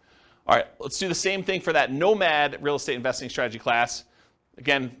 All right, let's do the same thing for that Nomad real estate investing strategy class.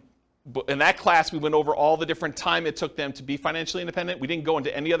 Again, in that class, we went over all the different time it took them to be financially independent. We didn't go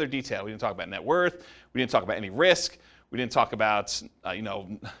into any other detail. We didn't talk about net worth. We didn't talk about any risk. We didn't talk about,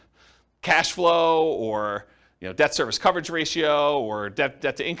 cash flow or, debt service coverage ratio or debt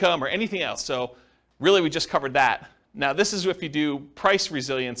to income or anything else. So really, we just covered that. Now, this is if you do price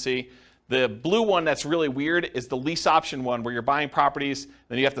resiliency. The blue one that's really weird is the lease option one where you're buying properties,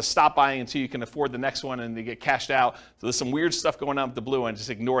 then you have to stop buying until you can afford the next one and they get cashed out. So there's some weird stuff going on with the blue one, just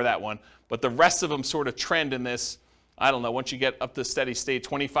ignore that one. But the rest of them sort of trend in this, I don't know, once you get up to steady state,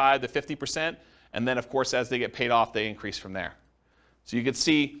 25 to 50%, and then of course as they get paid off, they increase from there. So you could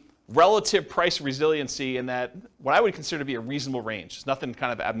see relative price resiliency in that, what I would consider to be a reasonable range. There's nothing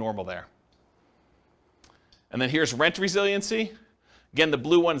kind of abnormal there. And then here's rent resiliency. Again, the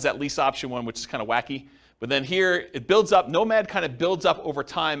blue one is that lease option one, which is kind of wacky. But then here, it builds up. Nomad kind of builds up over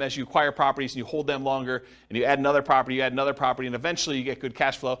time as you acquire properties and you hold them longer, and you add another property, and eventually you get good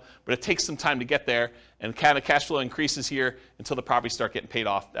cash flow. But it takes some time to get there, and kind of cash flow increases here until the properties start getting paid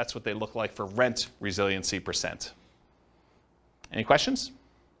off. That's what they look like for rent resiliency percent. Any questions?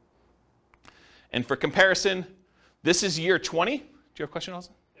 And for comparison, this is year 20. Do you have a question,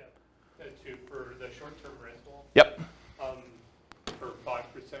 Austin? Yeah, for the short-term rental. Yep. For 5%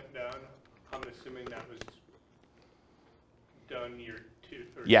 down, I'm assuming that was done year 2,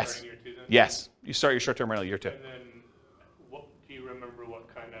 or yes. starting year 2 then? Yes. You start your short-term rental year 2. And then, do you remember what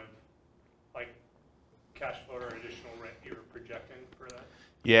kind of, cash flow or additional rent you were projecting for that?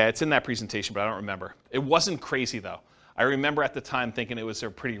 Yeah, it's in that presentation, but I don't remember. It wasn't crazy, though. I remember at the time thinking it was a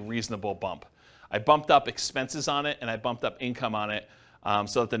pretty reasonable bump. I bumped up expenses on it, and I bumped up income on it,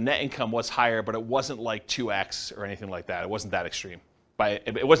 so that the net income was higher, but it wasn't like 2x or anything like that. It wasn't that extreme.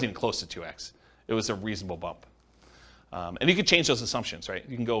 It wasn't even close to 2x. It was a reasonable bump. And you can change those assumptions, right?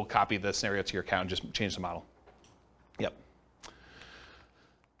 You can go copy the scenario to your account and just change the model. Yep.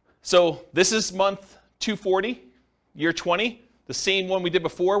 So this is month 240, year 20, the same one we did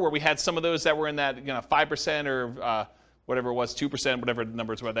before where we had some of those that were in that 5% or whatever it was, 2%, whatever the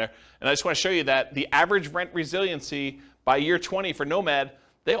numbers were there. And I just want to show you that the average rent resiliency by year 20 for Nomad,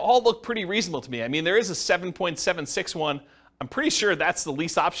 they all look pretty reasonable to me. I mean, there is a 7.76 one. I'm pretty sure that's the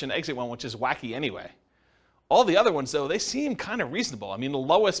lease option exit one, which is wacky anyway. All the other ones, though, they seem kind of reasonable. I mean, the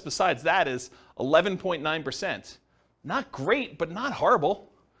lowest besides that is 11.9%. Not great, but not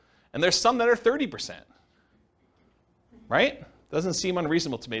horrible. And there's some that are 30%. Right? Doesn't seem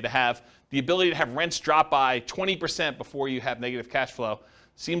unreasonable to me to have the ability to have rents drop by 20% before you have negative cash flow.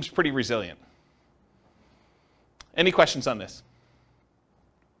 Seems pretty resilient. Any questions on this?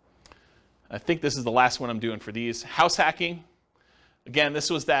 I think this is the last one I'm doing for these. House hacking. Again, this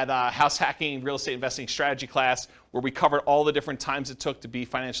was that house hacking real estate investing strategy class where we covered all the different times it took to be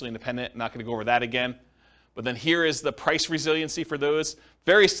financially independent. I'm not going to go over that again. But then here is the price resiliency for those.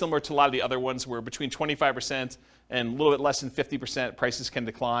 Very similar to a lot of the other ones where between 25% and a little bit less than 50% prices can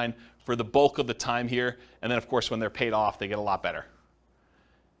decline for the bulk of the time here. And then, of course, when they're paid off, they get a lot better.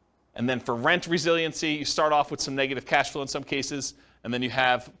 And then for rent resiliency, you start off with some negative cash flow in some cases, and then you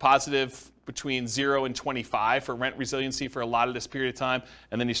have positive between 0 and 25 for rent resiliency for a lot of this period of time,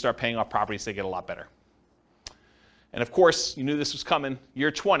 and then you start paying off properties, they get a lot better. And of course, you knew this was coming.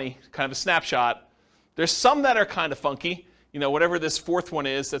 Year 20, kind of a snapshot. There's some that are kind of funky. Whatever this fourth one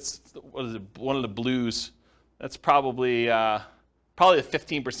is, that's one of the blues. That's probably the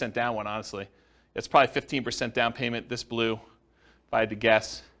 15% down one, honestly. It's probably 15% down payment, this blue, if I had to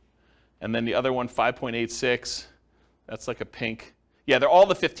guess. And then the other one, 5.86. That's like a pink. Yeah, they're all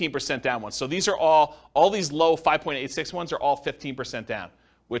the 15% down ones. So these are all these low 5.86 ones are all 15% down,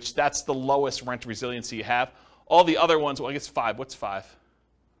 which that's the lowest rent resiliency you have. All the other ones, well, I guess 5. What's 5?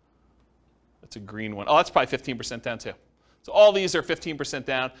 That's a green one. Oh, that's probably 15% down too. So all these are 15%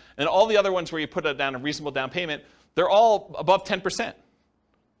 down. And all the other ones where you put down a reasonable down payment, they're all above 10%,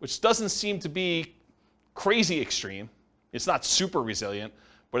 which doesn't seem to be crazy extreme. It's not super resilient,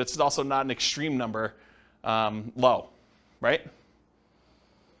 but it's also not an extreme number low, right?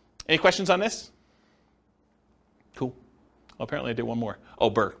 Any questions on this? Cool. Well, apparently I did one more. Oh,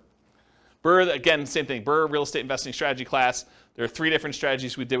 Burr. Burr, again, same thing. Burr real estate investing strategy class. There are 3 different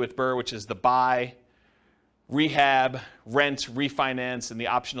strategies we did with Burr, which is the buy, rehab, rent, refinance, and the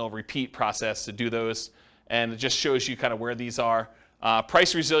optional repeat process to do those. And it just shows you kind of where these are.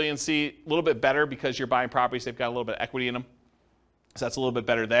 Price resiliency, a little bit better because you're buying properties. They've got a little bit of equity in them. So that's a little bit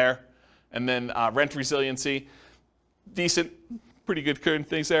better there. And then rent resiliency, decent, pretty good current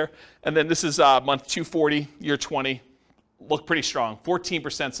things there. And then this is month 240, year 20. Look pretty strong.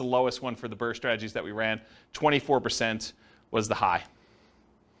 14% is the lowest one for the Burr strategies that we ran. 24% was the high.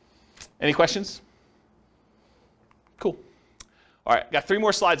 Any questions? Cool. All right, got 3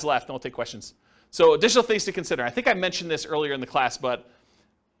 more slides left, and we'll take questions. So additional things to consider. I think I mentioned this earlier in the class, but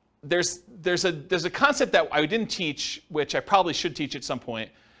there's a concept that I didn't teach, which I probably should teach at some point.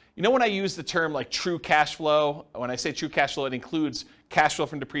 You know when I use the term like true cash flow, when I say true cash flow, it includes cash flow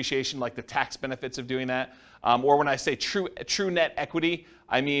from depreciation, like the tax benefits of doing that. Or when I say true net equity,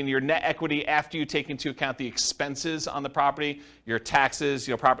 I mean your net equity after you take into account the expenses on the property, your taxes,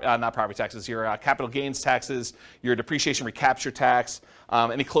 not property taxes, your capital gains taxes, your depreciation recapture tax,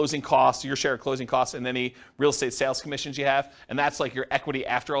 any closing costs, your share of closing costs, and any real estate sales commissions you have. And that's like your equity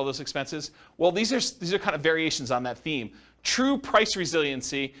after all those expenses. Well, these are kind of variations on that theme. True price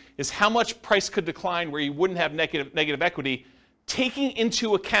resiliency is how much price could decline where you wouldn't have negative equity, taking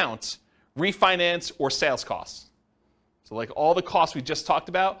into account refinance or sales costs. So like all the costs we just talked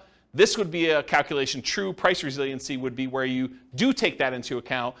about, this would be a calculation. True price resiliency would be where you do take that into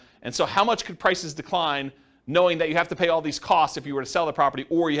account. And so how much could prices decline knowing that you have to pay all these costs if you were to sell the property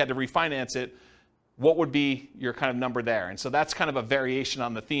or you had to refinance it? What would be your kind of number there? And so that's kind of a variation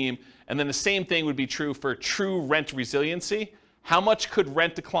on the theme. And then the same thing would be true for true rent resiliency. How much could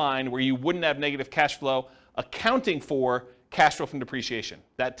rent decline where you wouldn't have negative cash flow, accounting for cash flow from depreciation,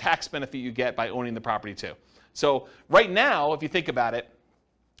 that tax benefit you get by owning the property too. So right now, if you think about it,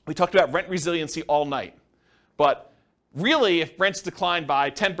 we talked about rent resiliency all night. But really, if rents decline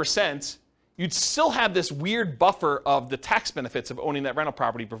by 10%, you'd still have this weird buffer of the tax benefits of owning that rental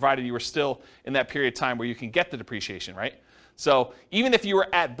property, provided you were still in that period of time where you can get the depreciation, right? So even if you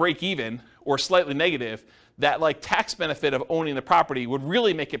were at break even or slightly negative, that like tax benefit of owning the property would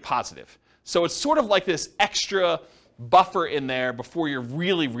really make it positive. So it's sort of like this extra buffer in there before you're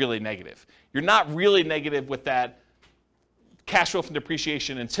really, really negative. You're not really negative with that cash flow from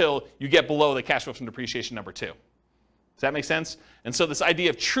depreciation until you get below the cash flow from depreciation number 2. Does that make sense? And so this idea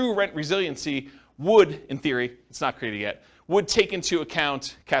of true rent resiliency would, in theory, it's not created yet, would take into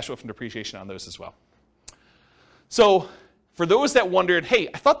account cash flow from depreciation on those as well. So for those that wondered, hey,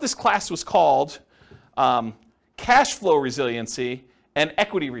 I thought this class was called cash flow resiliency and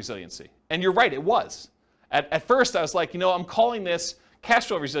equity resiliency. And you're right, it was. At first, I was like, I'm calling this cash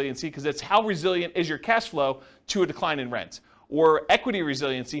flow resiliency because it's how resilient is your cash flow to a decline in rent. Or equity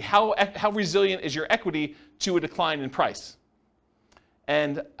resiliency, how resilient is your equity to a decline in price.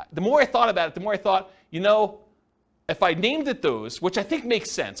 And the more I thought about it, the more I thought, if I named it those, which I think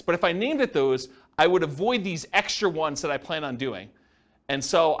makes sense, but if I named it those, I would avoid these extra ones that I plan on doing. And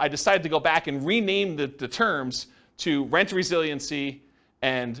so I decided to go back and rename the terms to rent resiliency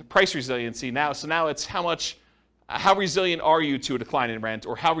and price resiliency. Now it's how resilient are you to a decline in rent,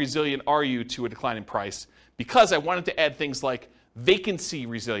 or how resilient are you to a decline in price? Because I wanted to add things like vacancy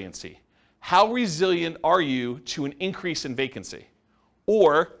resiliency. How resilient are you to an increase in vacancy?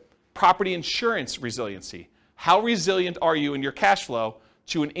 Or property insurance resiliency. How resilient are you in your cash flow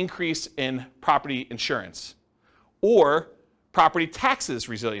to an increase in property insurance? Or property taxes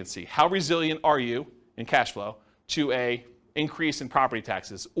resiliency. How resilient are you in cash flow to a increase in property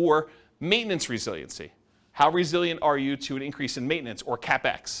taxes? Or maintenance resiliency. How resilient are you to an increase in maintenance or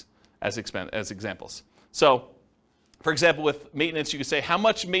CapEx as examples? So, for example, with maintenance, you could say, how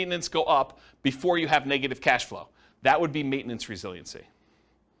much maintenance go up before you have negative cash flow? That would be maintenance resiliency.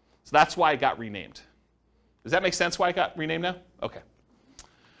 So that's why it got renamed. Does that make sense why it got renamed now? Okay.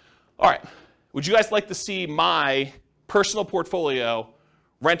 All right. Would you guys like to see my personal portfolio,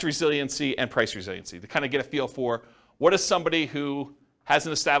 rent resiliency and price resiliency, to kind of get a feel for what is somebody who has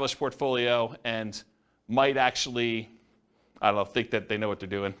an established portfolio and might actually, think that they know what they're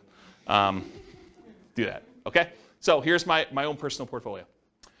doing, do that, okay? So here's my own personal portfolio.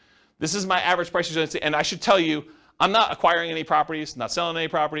 This is my average price resiliency, and I should tell you, I'm not acquiring any properties, not selling any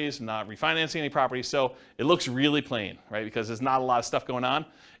properties, not refinancing any properties, so it looks really plain, right? Because there's not a lot of stuff going on.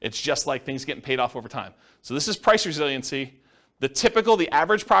 It's just like things getting paid off over time. So this is price resiliency. The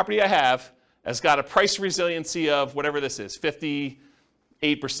average property I have has got a price resiliency of whatever this is, 58%,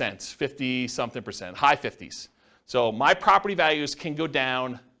 50-something percent, high 50s. So my property values can go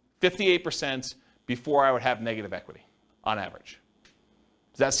down 58% before I would have negative equity on average.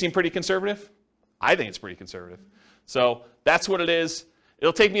 Does that seem pretty conservative? I think it's pretty conservative. So that's what it is.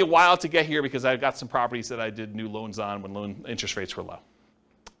 It'll take me a while to get here because I've got some properties that I did new loans on when loan interest rates were low.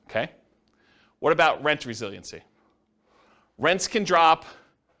 Okay? What about rent resiliency? Rents can drop,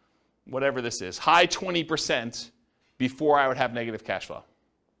 whatever this is, high 20% before I would have negative cash flow.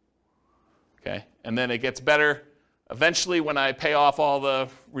 Okay? And then it gets better. Eventually, when I pay off all the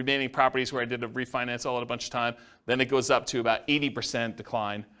remaining properties where I did a refinance all at a bunch of time, then it goes up to about 80%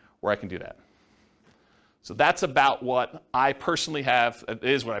 decline where I can do that. So that's about what I personally have, it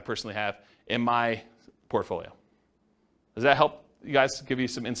is what I personally have in my portfolio. Does that help you guys, give you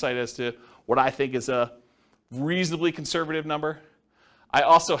some insight as to what I think is a reasonably conservative number? I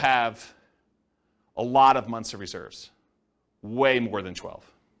also have a lot of months of reserves, way more than 12.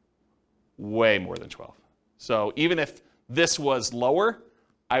 Way more than 12. So even if this was lower,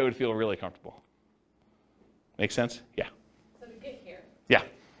 I would feel really comfortable. Make sense? Yeah. So to get here, Yeah.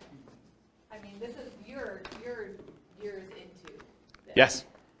 I mean, this is your years into this. Yes.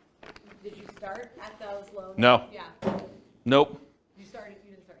 Did you start at those low? No. Yeah. Nope. You didn't start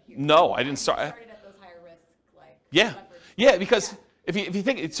here. No, I didn't start. You started at those higher risk, like. Yeah. leverage. Yeah, because if you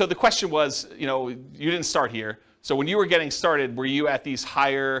think, so the question was, you didn't start here. So when you were getting started, were you at these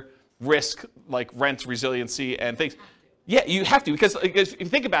higher risk, like rent resiliency and things? Yeah, you have to, because if you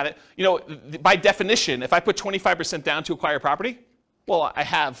think about it, by definition, if I put 25% down to acquire property, well, I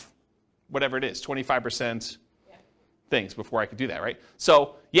have whatever it is, 25% things before I could do that, right?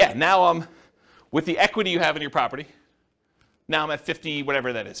 So yeah, now I'm, with the equity you have in your property, now I'm at 50,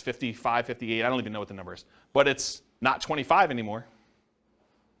 whatever that is, 55, 58, I don't even know what the number is, but it's not 25 anymore,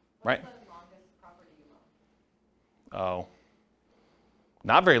 right? What's the longest property you own? Oh,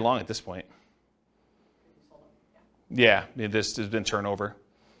 not very long at this point. You sold them, Yeah, there's been turnover.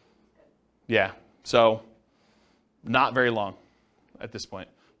 Yeah, so not very long at this point.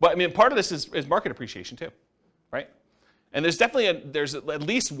 But I mean, part of this is market appreciation too, right? And there's definitely there's at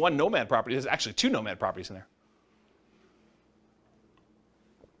least one nomad property. There's actually 2 nomad properties in there.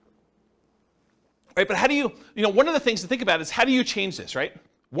 Right, but how do you, one of the things to think about is how do you change this, right?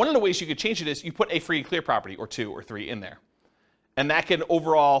 One of the ways you could change it is you put a free and clear property or 2 or 3 in there. And that can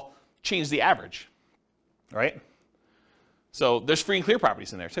overall change the average, right? So there's free and clear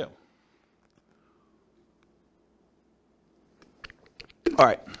properties in there too. All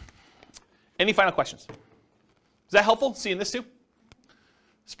right. Any final questions? Is that helpful, seeing this too?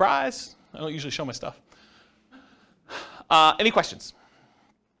 Surprise. I don't usually show my stuff. Any questions?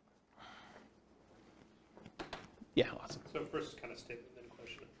 Yeah, awesome. So first kind of statement, then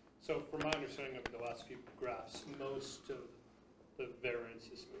question. So from my understanding of the last few graphs, most of the variance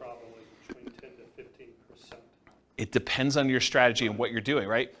is probably between 10 to 15%. It depends on your strategy and what you're doing,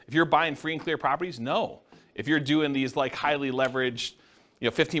 right? If you're buying free and clear properties, no. If you're doing these like highly leveraged,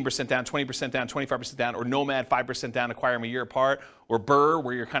 15% down, 20% down, 25% down, or Nomad 5% down, acquire them a year apart, or Burr,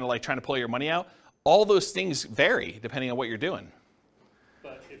 where you're kind of like trying to pull your money out, all those things vary depending on what you're doing.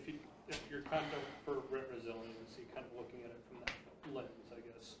 But if you're kind of for rent resiliency, kind of looking at it from that lens, I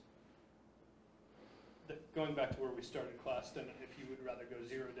guess. Going back to where we started class, then if you would rather go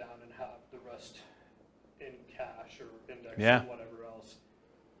 0 down and have the rest in cash or index or whatever else.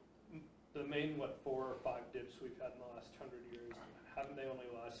 The main, 4 or 5 dips we've had in the last 100 years, haven't they only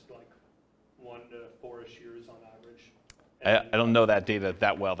lasted like 1 to 4-ish years on average? I don't know that data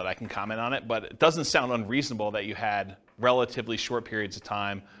that well that I can comment on it, but it doesn't sound unreasonable that you had relatively short periods of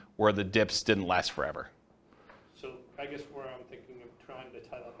time where the dips didn't last forever. So I guess where I'm thinking of trying to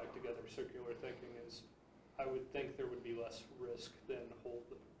tie that back together, circular thinking, is I would think there would be less risk than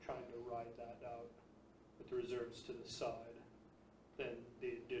trying to ride that out with the reserves to the side than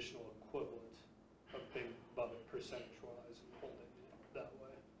the additional equivalent of being above it percentage-wise and holding it that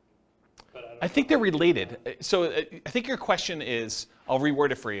way. But I think they're related. So I think your question is, I'll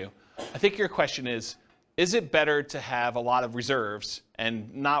reword it for you. I think your question is it better to have a lot of reserves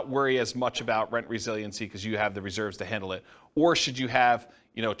and not worry as much about rent resiliency because you have the reserves to handle it? Or should you have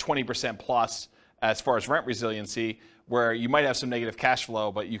 20% plus as far as rent resiliency where you might have some negative cash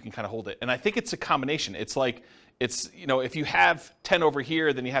flow, but you can kind of hold it? And I think it's a combination. It's like, if you have 10 over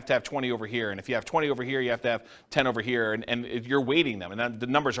here, then you have to have 20 over here. And if you have 20 over here, you have to have 10 over here. And you're weighting them. And the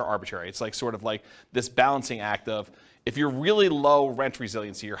numbers are arbitrary. It's like sort of like this balancing act of, if you're really low rent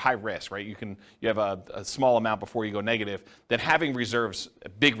resiliency, you're high risk, right? You have a small amount before you go negative, then having reserves,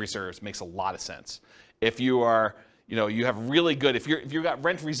 big reserves, makes a lot of sense. If you are, you have really good, if you've got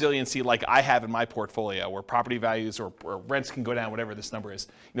rent resiliency like I have in my portfolio, where property values or rents can go down, whatever this number is,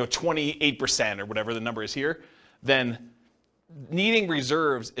 28% or whatever the number is here, then needing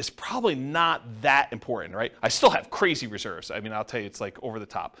reserves is probably not that important, right? I still have crazy reserves. I mean, I'll tell you, it's like over the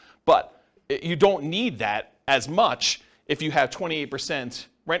top. But you don't need that as much if you have 28%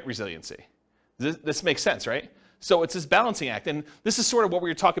 rent resiliency. This makes sense, right? So it's this balancing act. And this is sort of what we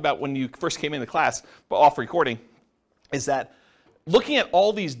were talking about when you first came into class, but off recording, is that looking at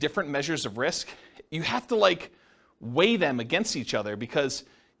all these different measures of risk, you have to like weigh them against each other, because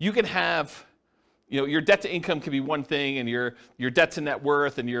you can have, your debt to income can be one thing, and your debt to net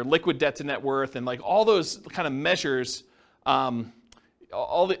worth, and your liquid debt to net worth, and like all those kind of measures, debt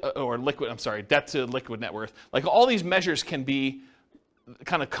to liquid net worth, like all these measures can be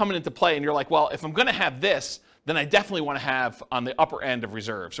kind of coming into play, and you're like, well, if I'm going to have this, then I definitely want to have on the upper end of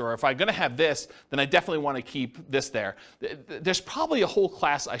reserves, or if I'm going to have this, then I definitely want to keep this there. There's probably a whole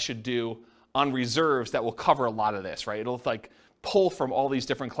class I should do on reserves that will cover a lot of this, right? It'll like pull from all these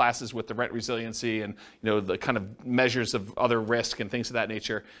different classes with the rent resiliency and the kind of measures of other risk and things of that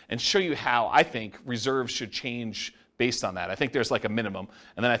nature, and show you how I think reserves should change based on that. I think there's like a minimum,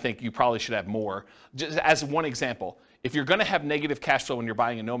 and then I think you probably should have more. Just as one example, if you're going to have negative cash flow when you're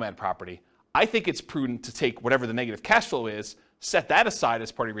buying a nomad property, I think it's prudent to take whatever the negative cash flow is, set that aside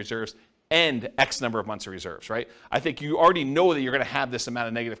as part of reserves, and X number of months of reserves, right? I think you already know that you're going to have this amount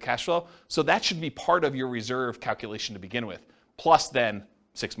of negative cash flow, so that should be part of your reserve calculation to begin with, plus then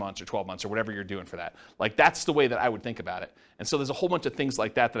 6 months or 12 months or whatever you're doing for that. Like, that's the way that I would think about it. And so there's a whole bunch of things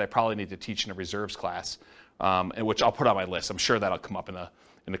like that that I probably need to teach in a reserves class, and which I'll put on my list. I'm sure that'll come up in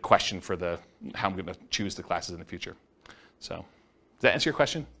a question for how I'm going to choose the classes in the future. So, does that answer your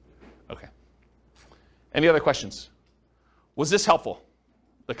question? Okay. Any other questions? Was this helpful?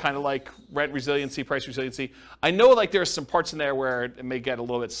 The kind of like rent resiliency, price resiliency. I know like there's some parts in there where it may get a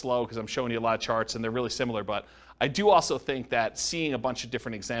little bit slow because I'm showing you a lot of charts and they're really similar, but I do also think that seeing a bunch of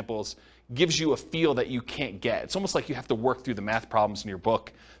different examples gives you a feel that you can't get. It's almost like you have to work through the math problems in your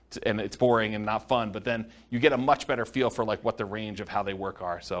book, and it's boring and not fun, but then you get a much better feel for like what the range of how they work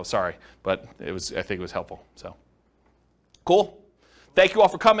are. So sorry, but I think it was helpful. So cool. Thank you all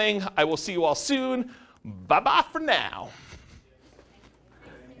for coming. I will see you all soon. Bye-bye for now.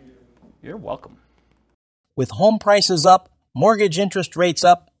 You're welcome. With home prices up, mortgage interest rates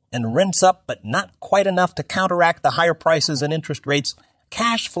up, and rents up, but not quite enough to counteract the higher prices and interest rates,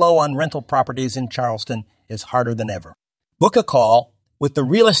 cash flow on rental properties in Charleston is harder than ever. Book a call with the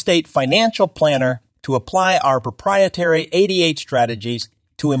Real Estate Financial Planner to apply our proprietary 88 strategies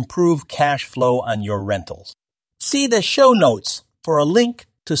to improve cash flow on your rentals. See the show notes for a link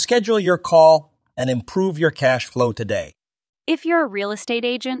to schedule your call and improve your cash flow today. If you're a real estate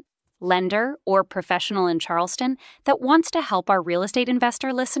agent, lender, or professional in Charleston that wants to help our real estate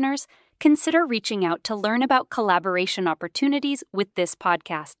investor listeners, consider reaching out to learn about collaboration opportunities with this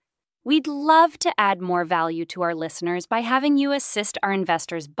podcast. We'd love to add more value to our listeners by having you assist our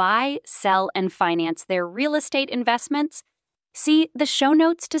investors buy, sell, and finance their real estate investments. See the show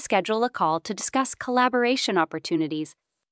notes to schedule a call to discuss collaboration opportunities.